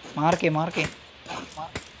മാർക്കേ.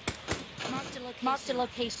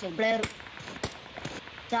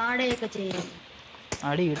 ചാടയൊക്കെ ചെയ്യും.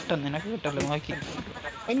 അടി കിട്ടും നിനക്ക് കിട്ടല്ലോ നോക്കി.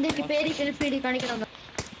 എന്റെ പേര് കാണിക്കണം.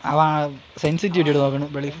 അവ സെൻസിറ്റിവിറ്റി നോക്കണം.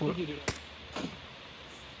 വെളി ഫുൾ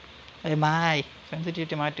മായ്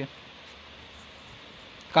സെൻസിറ്റിവിറ്റി മാറ്റ്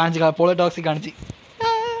കാണിച്ച് പോളിടോക്സിക് കാണിച്ച്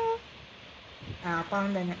അപ്പൊ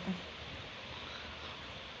അവൻ തന്നെ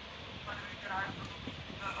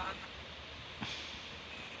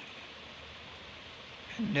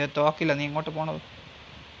എൻ്റെ തോക്കില്ല നീ ഇങ്ങോട്ട് പോണത്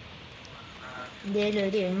ഇന്ത്യയിൽ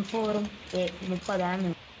ഒരു M4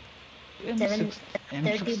 30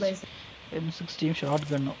 M16 ഷോട്ട്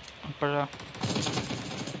ഗണ്ണു അപ്പോഴാ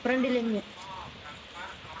ഫ്രണ്ടിലിഞ്ഞ്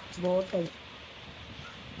ബോട്ട്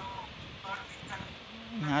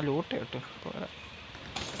ഞാൻ ലൂട്ട് കേട്ടോ പോരാ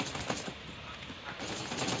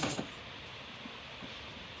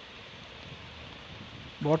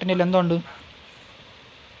ബോട്ടിൻ്റെ എന്തുണ്ട്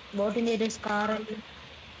ബോട്ടിന്റെ ഒരു സ്കാർ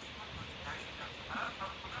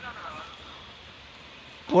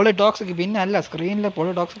പോളിടോക്സിക് പിന്നെ അല്ല സ്ക്രീനിലെ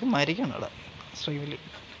പോളിടോക്സിക് മരിക്കണം ഇവിടെ സ്ട്രീമിൽ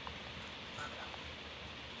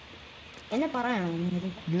എന്നെ പറയണോ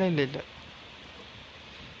ഇല്ല ഇല്ല ഇല്ല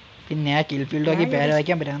പിന്നെ ആ കിൽ ഫീൽഡ് ആക്കി പേര്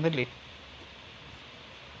വായിക്കാൻ പറ്റാന്നല്ലേ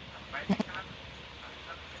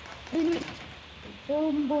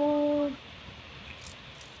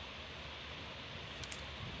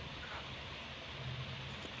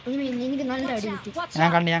എനിക്ക് നല്ല അടി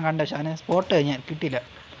കിട്ടി ഞാൻ കണ്ട ഷാനെ സ്പോട്ട് ഞാൻ കിട്ടിയില്ല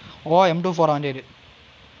ഓ M24 അവൻ്റെ ഒരു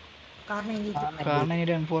കാരണം എനിക്ക് കാരണം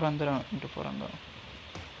എൻ്റെ M4 എന്താണ് M24 എന്താണ്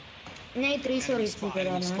ഞാൻ 3 സോറി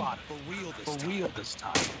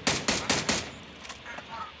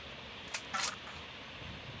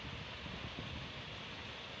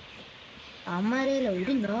അമ്മരയില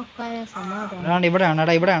ഒരു നോക്കായ സമാധാനം ഇവിടെയാണ്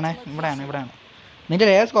എടാ ഇവിടെയാണ് നിന്റെ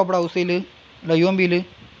ഏ സ്കോപ്പടാ ഹൗസിൽ അല്ല UMBയിൽ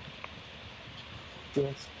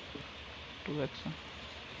 2x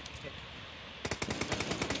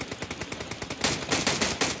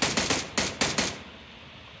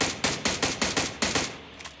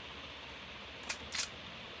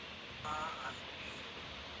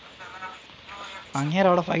അങ്ങേരെ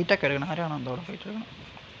അവിടെ ഫൈറ്റൊക്കെ എടുക്കണം ആരാണോ എന്തോ അവിടെ ഫൈറ്റ് എടുക്കണം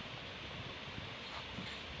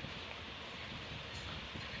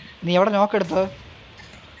നീ എവിടെ നോക്കെടുത്തത്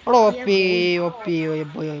അവിടെ ഒപ്പി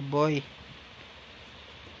ബോയ്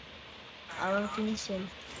അവൻ ഫിനിഷ്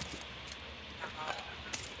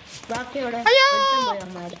ബാക്കിയോടെ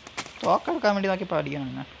തോക്കെടുക്കാൻ വേണ്ടി നോക്കി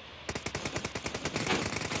പാടിയാണ്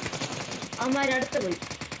അമ്മമാരടുത്ത് പോയി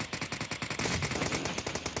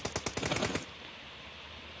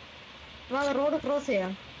റോഡ് ക്രോസ്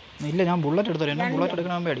ചെയ്യാം ഇല്ല ഞാൻ ബുള്ളറ്റ് എടുത്തോ എന്നെ ബുള്ളറ്റ്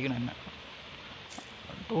എടുക്കണ മുമ്പേ അടിക്കണം എന്നെ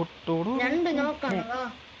രണ്ട് നോക്കാണ്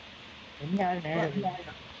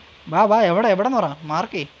വാ എവിടെന്ന് പറ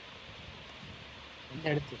മാർക്കേ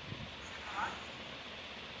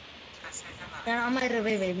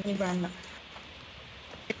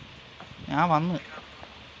ഞാൻ വന്ന്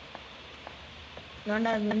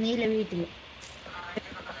നീല വീട്ടില്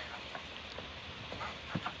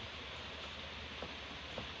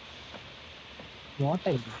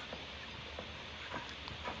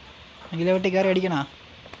നീല വീട്ടിൽ കയറി അടിക്കണ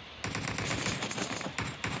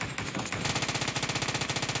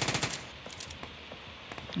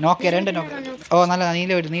നോക്കിയ രണ്ട് നോക്ക് ഓ നല്ല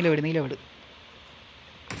നീല വീട്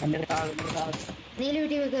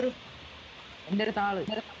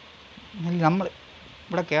നമ്മൾ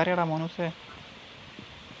ഇവിടെ കയറിയടാ മോനൂസേ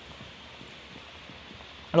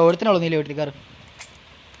അവിടെ ഒരുത്തിനുള്ളൂ നീല വീട്ടിൽ കയറി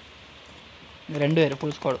രണ്ടുപേര്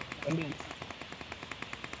ഫുൾ സ്ക്വാഡ്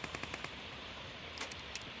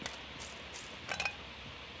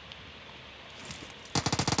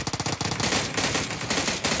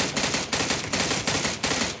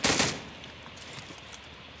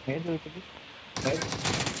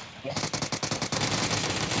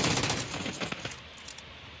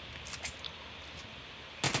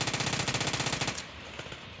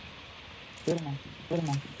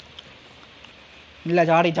ഇല്ല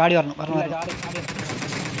ചാടി പറഞ്ഞു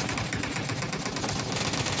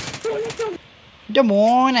എന്റെ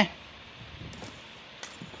മോനെ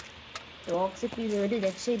ഒരു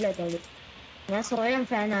രക്ഷയില്ലാത്തത് ഞാൻ സ്വയം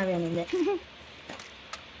ഫാൻ ആവുകയാണല്ലേ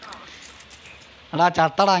എടാ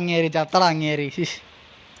ചത്തട അങ്ങേരി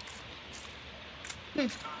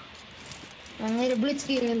അങ്ങനെ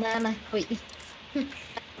വിളിച്ചിരുന്നാണ് പോയി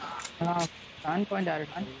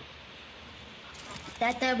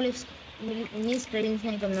ടാറ്റ ബ്ലിസ് ഇനി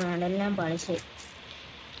സ്ട്രെയിൻസിനൊന്നും വേണ്ട എല്ലാം പാളിച്ചു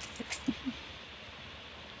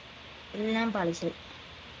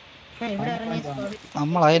ഇവിടെ ഇറങ്ങി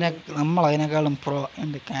നമ്മളതിനേക്കാളും പ്രോ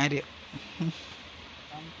എന്റെ കാര്യം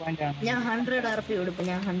ഞാൻ 100 RP കൊടുക്കും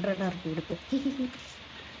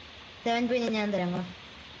 7 പിന്നെ ഞാൻ തരാം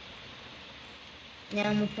ഞാൻ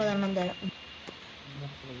 30 എണ്ണം തരാം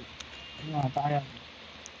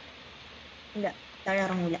ഇല്ല താഴെ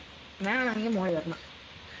ഇറങ്ങൂല വേണമെങ്കിൽ മോളി വരണം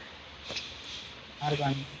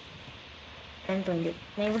 1020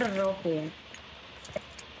 ഞാൻ ഇവിടെ ഡ്രോപ്പ് ചെയ്യണം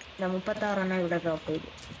 36 ഇവിടെ ഡ്രോപ്പ് ചെയ്തു.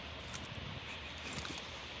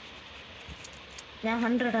 ഞാൻ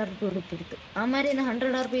 100 RP കൊടുത്തെടുത്തു. അവന്മാരെ 100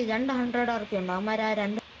 RP 200 RP ഉണ്ട്. അവന്മാർ ആ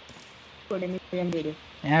 2 രണ്ടുപേരും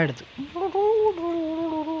ഞാൻ എടുത്തു.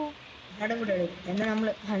 എന്നാ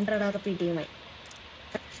നമ്മള് 100 RP ടീമായി.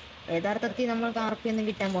 യഥാർത്ഥത്തിൽ നമ്മൾക്ക് RP ഒന്നും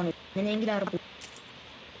കിട്ടാൻ പോണില്ല. എങ്ങനെയെങ്കിലും RP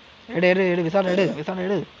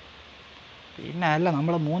പിന്നെ അല്ല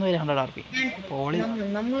നമ്മള് 3 പേര് 100 RP.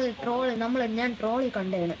 ഞാൻ trolley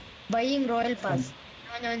കണ്ടേണ്. Buying royal pass,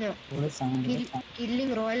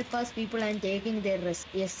 killing royal pass people and taking there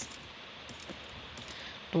rest. Yes,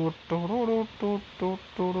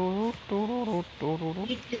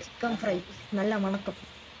 chicken fry നല്ല മണക്കം.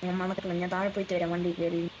 ഞാൻ മണക്കണം. ഞാൻ താഴെ പോയിട്ട് വരാം. വണ്ടി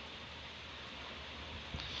കയറി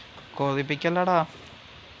കൊതിപ്പിക്കല്ലടാ.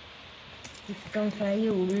 ചിക്കൻ ഫ്രൈ,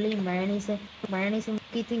 ഉള്ളി, മയണീസ്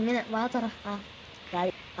മുക്കിയിട്ട് ഇങ്ങനെ വാതറ.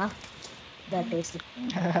 ഇതാ ടേസ്റ്റ്.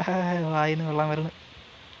 വായിന്ന് വെള്ളം വരുന്നു.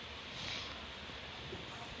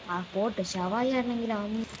 പോട്ട് ഷവായി ആണെങ്കിൽ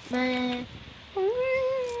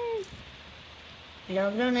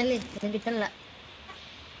ലോക്ക്ഡൌൺ അല്ലേ, ഇത് കിട്ടല്ല.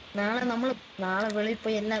 നാളെ വെളിയിൽ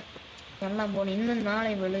പോയി എല്ലാം എണ്ണാൻ പോണം. ഇന്നും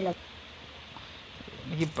നാളെ വെളിയില.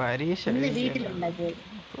 എനിക്ക് പരീക്ഷ വീട്ടിലുണ്ടാക്കിയത്.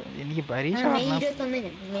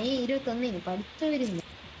 മെയ് 21 പഠിച്ചു വരുന്നു.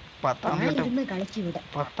 10ാം തീയതി കളിച്ചിവിടെ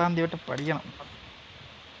 10ാം തീയതി പഠിക്കണം.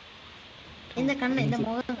 എന്റെ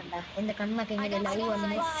മുഖം കണ്ട, എന്റെ കണ്ണൊക്കെ ഇങ്ങനെ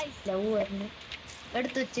ലവ് വരുന്നു.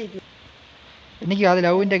 എടുത്തു വെച്ചേക്ക്. എനിക്ക് അത്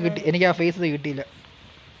ലവിന്റെ കിട്ടി. എനിക്ക് ആ ഫേസ് കിട്ടിയില്ല.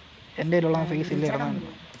 എന്റെ ഫേസ് ഇല്ല.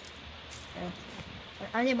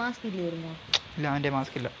 അതിന്റെ മാസ്ക് ഇല്ലായിരുന്നോ? ഇല്ല, അവന്റെ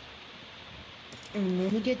മാസ്ക് ഇല്ല.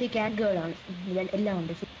 എനിക്കത്തെ ക്യാറ്റ് ഗേൾ ആണ്. എല്ലാം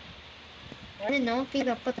ഉണ്ട്. ഞാൻ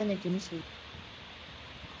നോക്കിയതപ്പം തന്നെ ഫിനിഷ് ചെയ്തു.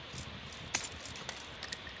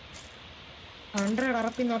 100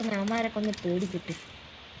 RP എന്ന് പറഞ്ഞ അമ്മാരൊക്കെ ഒന്ന് പേടിക്കിട്ട്.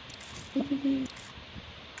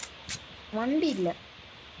 വണ്ടിയില്ല.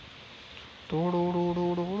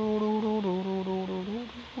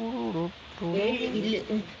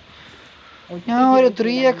 ഞാൻ ഒരു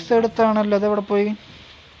 3x എടുത്താണല്ലോ. അതെവിടെ പോയി?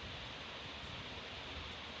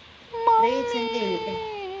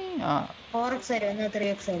 4x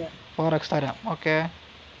തരാം. ഓക്കെ,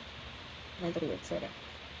 3x തരാം.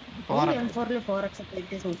 M4 4x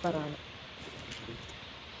സൂപ്പറാണ്.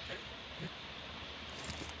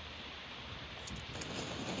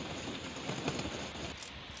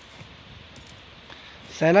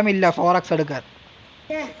 സ്ഥലമില്ല 4x എടുക്കാൻ.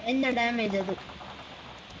 എന്റെ ഡാമേജ് അത്.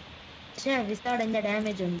 എന്റെ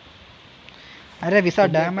ഡാമേജ് ഉണ്ട്. അരെ visa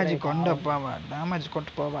damage കൊണ്ടുപോവാതെ. Damage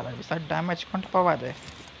കൊണ്ടുപോവാതെ visa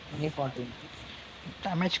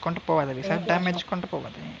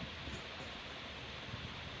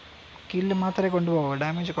kill മാത്രമേ കൊണ്ടുപോകൂ.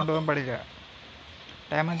 ഡാമേജ് കൊണ്ടുപോകാൻ പാടില്ല.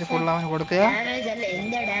 ഡാമേജ് ഫുൾ അവന് കൊടുക്കുക.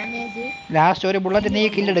 ലാസ്റ്റ് ഒരു ബുള്ളറ്റ് നീ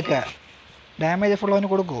കില്ലെടുക്കുക. ഡാമേജ് ഫുൾ അവന്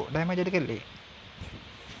കൊടുക്കൂ. ഡാമേജ് എടുക്കല്ലേ.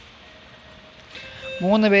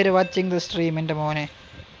 3 പേര് വാച്ചിങ് ദ സ്ട്രീം. എൻ്റെ മോനെ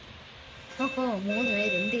 3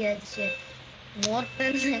 പേര് എന്ത് വിചാരിച്ചേ?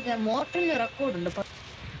 മോർട്ടലിന് റെക്കോർഡുണ്ട്.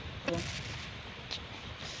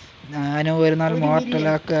 ഞാനും ഒരു നാൾ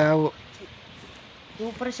മോർട്ടലൊക്കെ ആവും.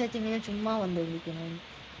 സൂപ്പർ ഷാറ്റ് ഇങ്ങനെ ചുമ്മാ വന്നിരിക്കുന്നു.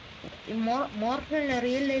 മോർട്ടലിന്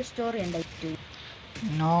റിയൽ ലൈഫ് സ്റ്റോറി ഉണ്ടായിട്ട്.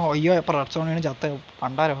 അയ്യോ, ഇപ്പൊ റെഡ് സോണിന് ചത്ത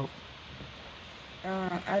പണ്ടാരോ.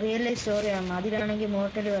 റിയൽ ലൈഫ് സ്റ്റോറിയാണ്. അതിലാണെങ്കിൽ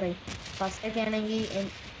മോർട്ടൽ പറയും. ഫസ്റ്റൊക്കെ ആണെങ്കിൽ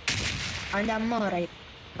അവന്റെ അമ്മ പറയും.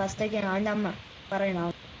 ഫസ്റ്റൊക്കെ അവന്റെ അമ്മ പറയണോ.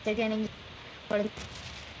 ഫസ്റ്റൊക്കെ ആണെങ്കിൽ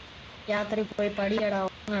യാത്രയിൽ പോയി പടിയടാ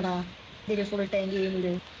ഇതില് ഫുൾ ടൈം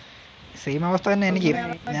ഗെയിമില്. സെയിം അവസ്ഥ തന്നെ എനിക്ക്.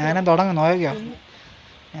 ഞാനും തുടങ്ങി നോക്കിയോ.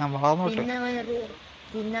 ഞാൻ വളർന്നോട്ട്.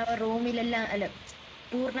 പിന്നെ അവൻ റൂമിലെല്ലാം അല്ല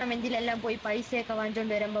ടൂർണമെന്റിലെല്ലാം പോയി പൈസയൊക്കെ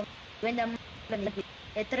വാങ്ങിച്ചോണ്ട് വരുമ്പോ ഇവന്റെ അമ്മ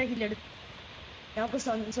എത്ര കില്ലെടുത്തു. നമുക്ക്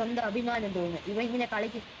സ്വന്തം അഭിമാനം തോന്നുന്നു. ഇവൻ ഇങ്ങനെ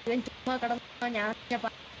കളിക്കും. ഇവൻ ചുമ്മാ കിടന്ന ഞാൻ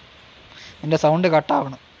എന്റെ സൗണ്ട്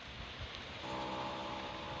കട്ടാവണം.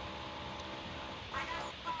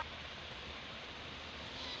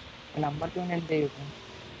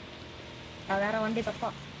 വേറെ വണ്ടി തപ്പ.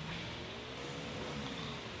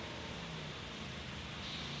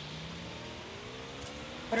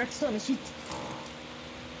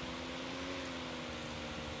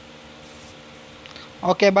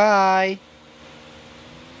 Okay, by.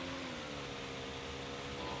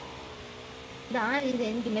 ഇതാരിത്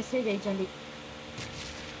എനിക്ക് മെസ്സേജ് അയച്ചോണ്ടി.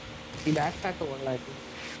 3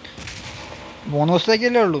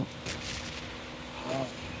 ദിവസത്തേക്കല്ലേ ഉള്ളൂ.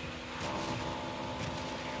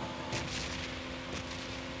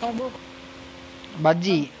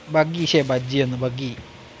 ബഗ്ഗി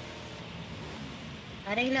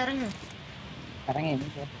ആരെങ്കിലും ഇറങ്ങും.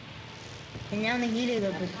 ഞാൻ ഒന്ന് ഹീൽ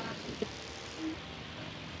ചെയ്തോട്ടെ.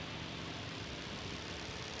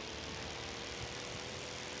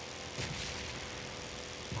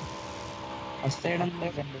 ഫസ്റ്റ് എയ്ഡ്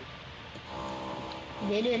ഉണ്ട്.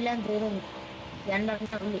 ജയിലും എല്ലാം തീർന്നു.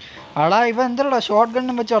 2 ഉള്ളു. അടാ ഇവ എന്തല്ലടാ ഷോർട്ട്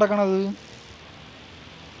ഗണ്ണും വെച്ച് നടക്കണത്?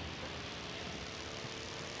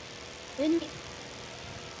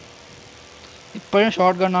 ഇപ്പോഴും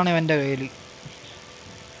ഷോർട്ട് ഗണ്ണാണ് ഇവൻ്റെ കയ്യിൽ.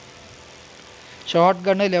 Short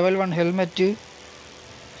gun, level 1 helmet,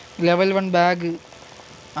 level 1 bag.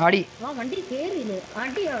 ആടി വണ്ടി കേറിയില്ലേ?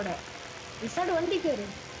 അടി അവിടെ വണ്ടി കേറി.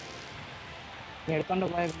 എടുത്തോണ്ട്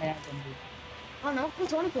പോയ പിന്നെ ഞാൻ കണ്ടു. നമുക്ക്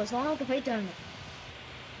സോണോട്ട് ഫൈറ്റ് ആണ്.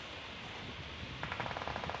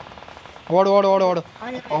 ഓട് ഓട് ഓട് ഓട്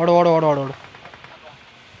ഓട് ഓട് ഓട് ഓട് ഓട്.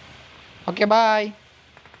 Okay bye.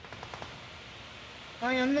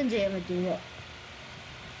 ഒന്നും ചെയ്യാൻ പറ്റില്ല.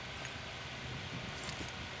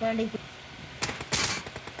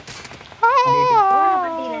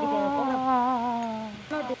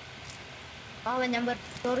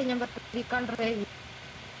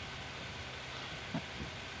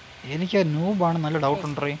 എനിക്ക് നൂബാണ് നല്ല ഡൗട്ട്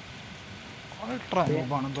ഉണ്ട്. Ultra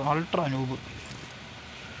നൂബാണ്, ultra noob.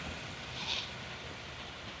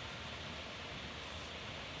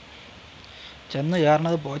 ചെന്ന്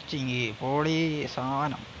കയറണത് പോച്ചെങ്കി പോളി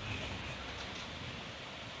സാധനം.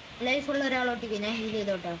 ലൈഫുള്ള ഒരാളോട്ടിക്ക് ഞാൻ ഹീൽ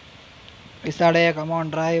ചെയ്തോട്ടോ. പിസാടേ come on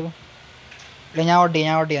drive. ഇല്ല ഞാൻ ഓട്ടിക്കാം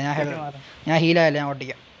ഞാൻ ഹീലായല്ല, ഞാൻ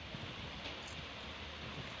ഓട്ടിക്കാം.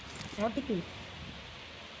 ഓട്ടിക്ക്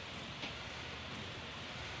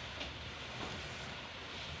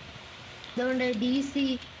ഇതുകൊണ്ട് DC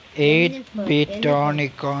 8-bit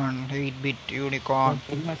unicorn, 8-bit unicorn.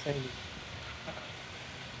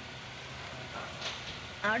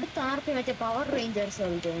 അടുത്ത ആർക്കും മറ്റേ പവർ റേഞ്ചേഴ്സ്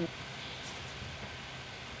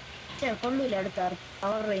കൊള്ളൂല. അടുത്ത ആർക്ക്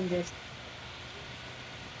പവർ റേഞ്ചേഴ്സ്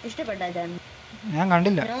ഇഷ്ടപ്പെട്ടാണ്. ഞാൻ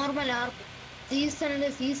കണ്ടില്ല. നോർമൽ ആർക്ക്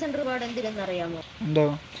സീസൺ റിവാർഡ് എന്തിനെന്നറിയാമോ? എന്തോ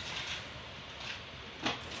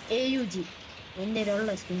AUG എന്റെ ഉള്ള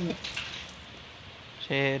സ്കിന്ന്.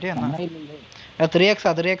 ശരി എന്നാ 3x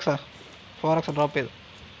 4x ഡ്രോപ്പ് ചെയ്തു.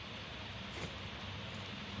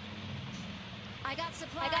 I got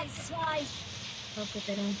supplies. ഓക്കെ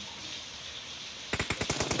തരാം.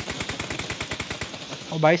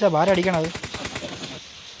 ഓ ബൈസ ആരടിക്കണത്?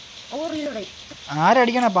 ഓറിലൂടെ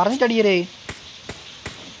ആരടിക്കണ പറഞ്ഞിട്ടടിയരേ.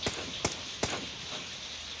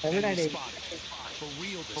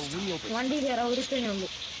 വണ്ടി കയറാൻ ഒരുത്തനുള്ളൂ.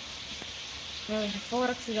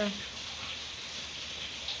 4x ഇതാ.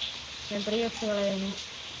 ഞാൻ 3x കളയുന്നു.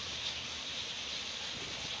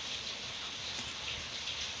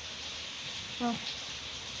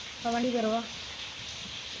 വണ്ടി കയറുക.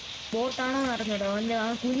 ബോട്ടാണോ നടന്നിടോ? അവൻ്റെ ആ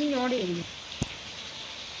കുഞ്ഞിനോടെയായിരിക്കും.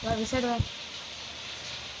 വിസടുവാ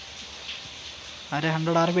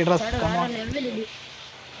 100 RP ഡ്രസ്. ലെവലില്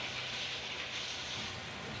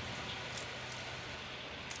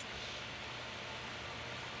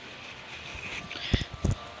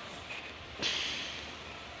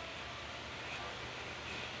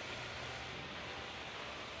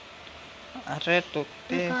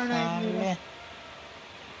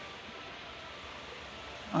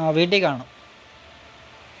വീട്ടിൽ കാണും.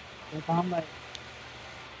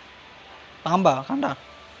 പാമ്പാ കണ്ട?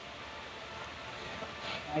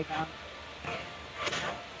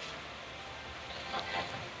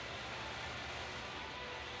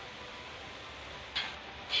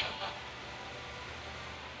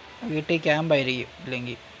 വീട്ടിൽ ക്യാമ്പായിരിക്കും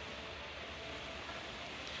ഇല്ലെങ്കിൽ.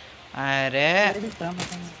 ആരെ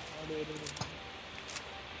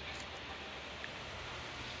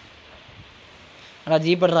എടാ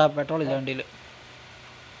ജീപ്പ് എടുത്താ, പെട്രോൾ ഇല്ല വണ്ടിയിൽ.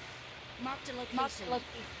 Marked a location.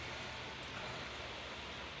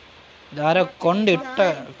 ഇതാരോ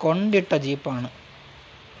കൊണ്ടിട്ട ജീപ്പാണ്.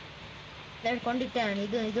 കൊണ്ടിട്ടാണ്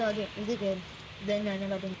ഇത് കയറി. ഇത് തന്നെയാണ്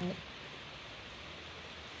പറയുന്നത്.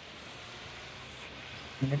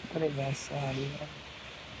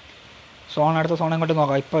 അടുത്ത സോൺ അങ്ങോട്ട്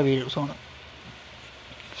നോക്കാം. ഇപ്പൊ വീഴും സോണ്.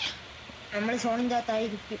 നമ്മള് സോണിന്റെ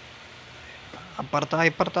അകത്തായിരിക്കും. അപ്പുറത്താ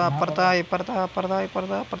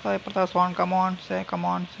സോൺ. കമോൺ സേ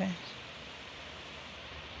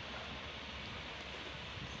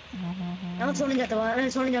സോണിന്റെ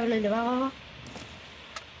അകത്ത് സോണിന്റെ അവിടെ വാ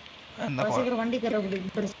വണ്ടി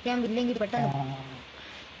കയറാൻ ഇല്ലെങ്കിൽ പെട്ടെന്ന്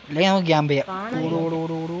നമുക്ക് ക്യാമ്പ് ചെയ്യാം.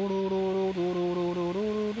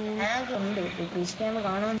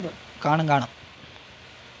 കാണും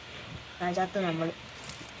ചത്ത് നമ്മള്.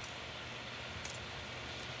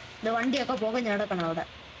 വണ്ടിയൊക്കെ പോകാൻ നടക്കണം അവിടെ.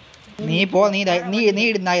 നീ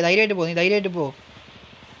ധൈര്യമായിട്ട് പോ.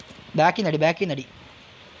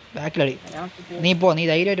 ബാക്കിലടി നീ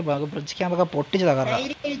ധൈര്യമായിട്ട് പോ. ബ്രിഡ്ജ് ക്യാമ്പൊക്കെ പൊട്ടിച്ച് തകർക്കാം.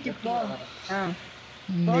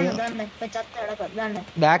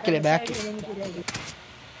 ബാക്കില്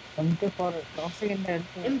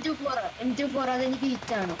M24 അതെനിക്ക്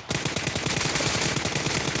ഹിറ്റാണ്.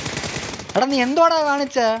 എടാ നീ എന്തോടാ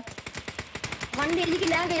കാണിച്ച? വണ്ടി എനിക്ക്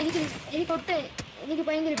ലാഗ്, എനിക്ക്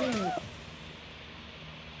ഭയങ്കര പേടി.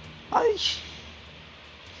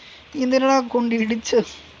 എന്തിനാ കൊണ്ട് ഇടിച്ച്?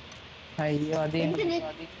 അയ്യോ അത്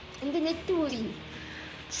എന്റെ നെറ്റ് പോയി.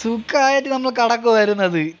 സുഖമായിട്ട് നമ്മൾ കടക്ക്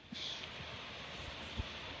വരുന്നത്.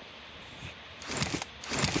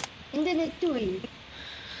 എന്റെ നെറ്റ് പോയി.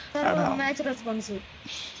 Match response.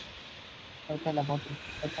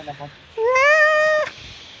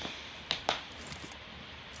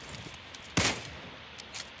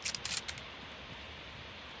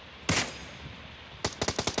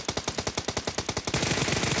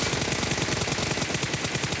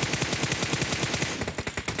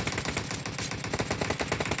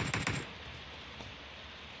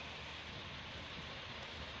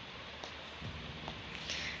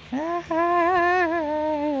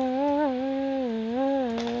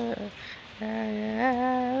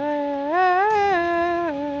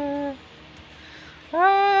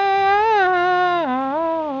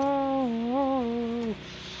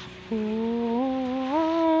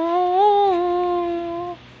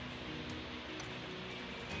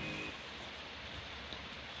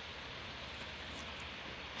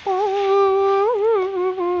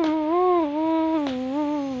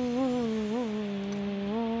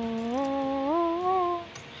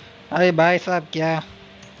 अरे भाई साहब क्या?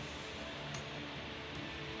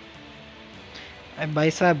 अरे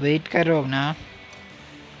भाई साहब वेट करो ना,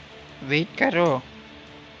 वेट करो.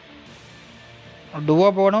 डुओ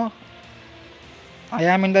പോണോ? I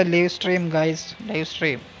am in the live stream guys, live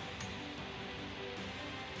stream.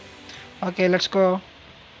 Okay, let's go.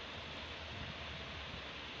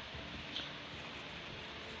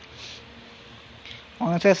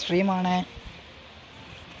 ഓണത്തെ സ്ട്രീം ആണ്.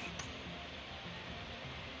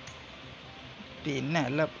 പിന്നെ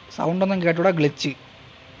അല്ല സൗണ്ടൊന്നും കേട്ടൂടാ, ഗ്ലിച്ച്.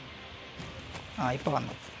 ഇപ്പം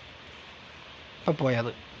വന്നു, ഇപ്പം പോയത്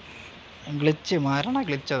ഗ്ലിച്ച്, മാറണ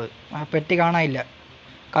ഗ്ലിച്ചത്. പെട്ടി കാണാനില്ല,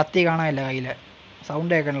 കത്തി കാണാനില്ല കയ്യിൽ,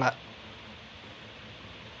 സൗണ്ട് കേൾക്കണില്ല.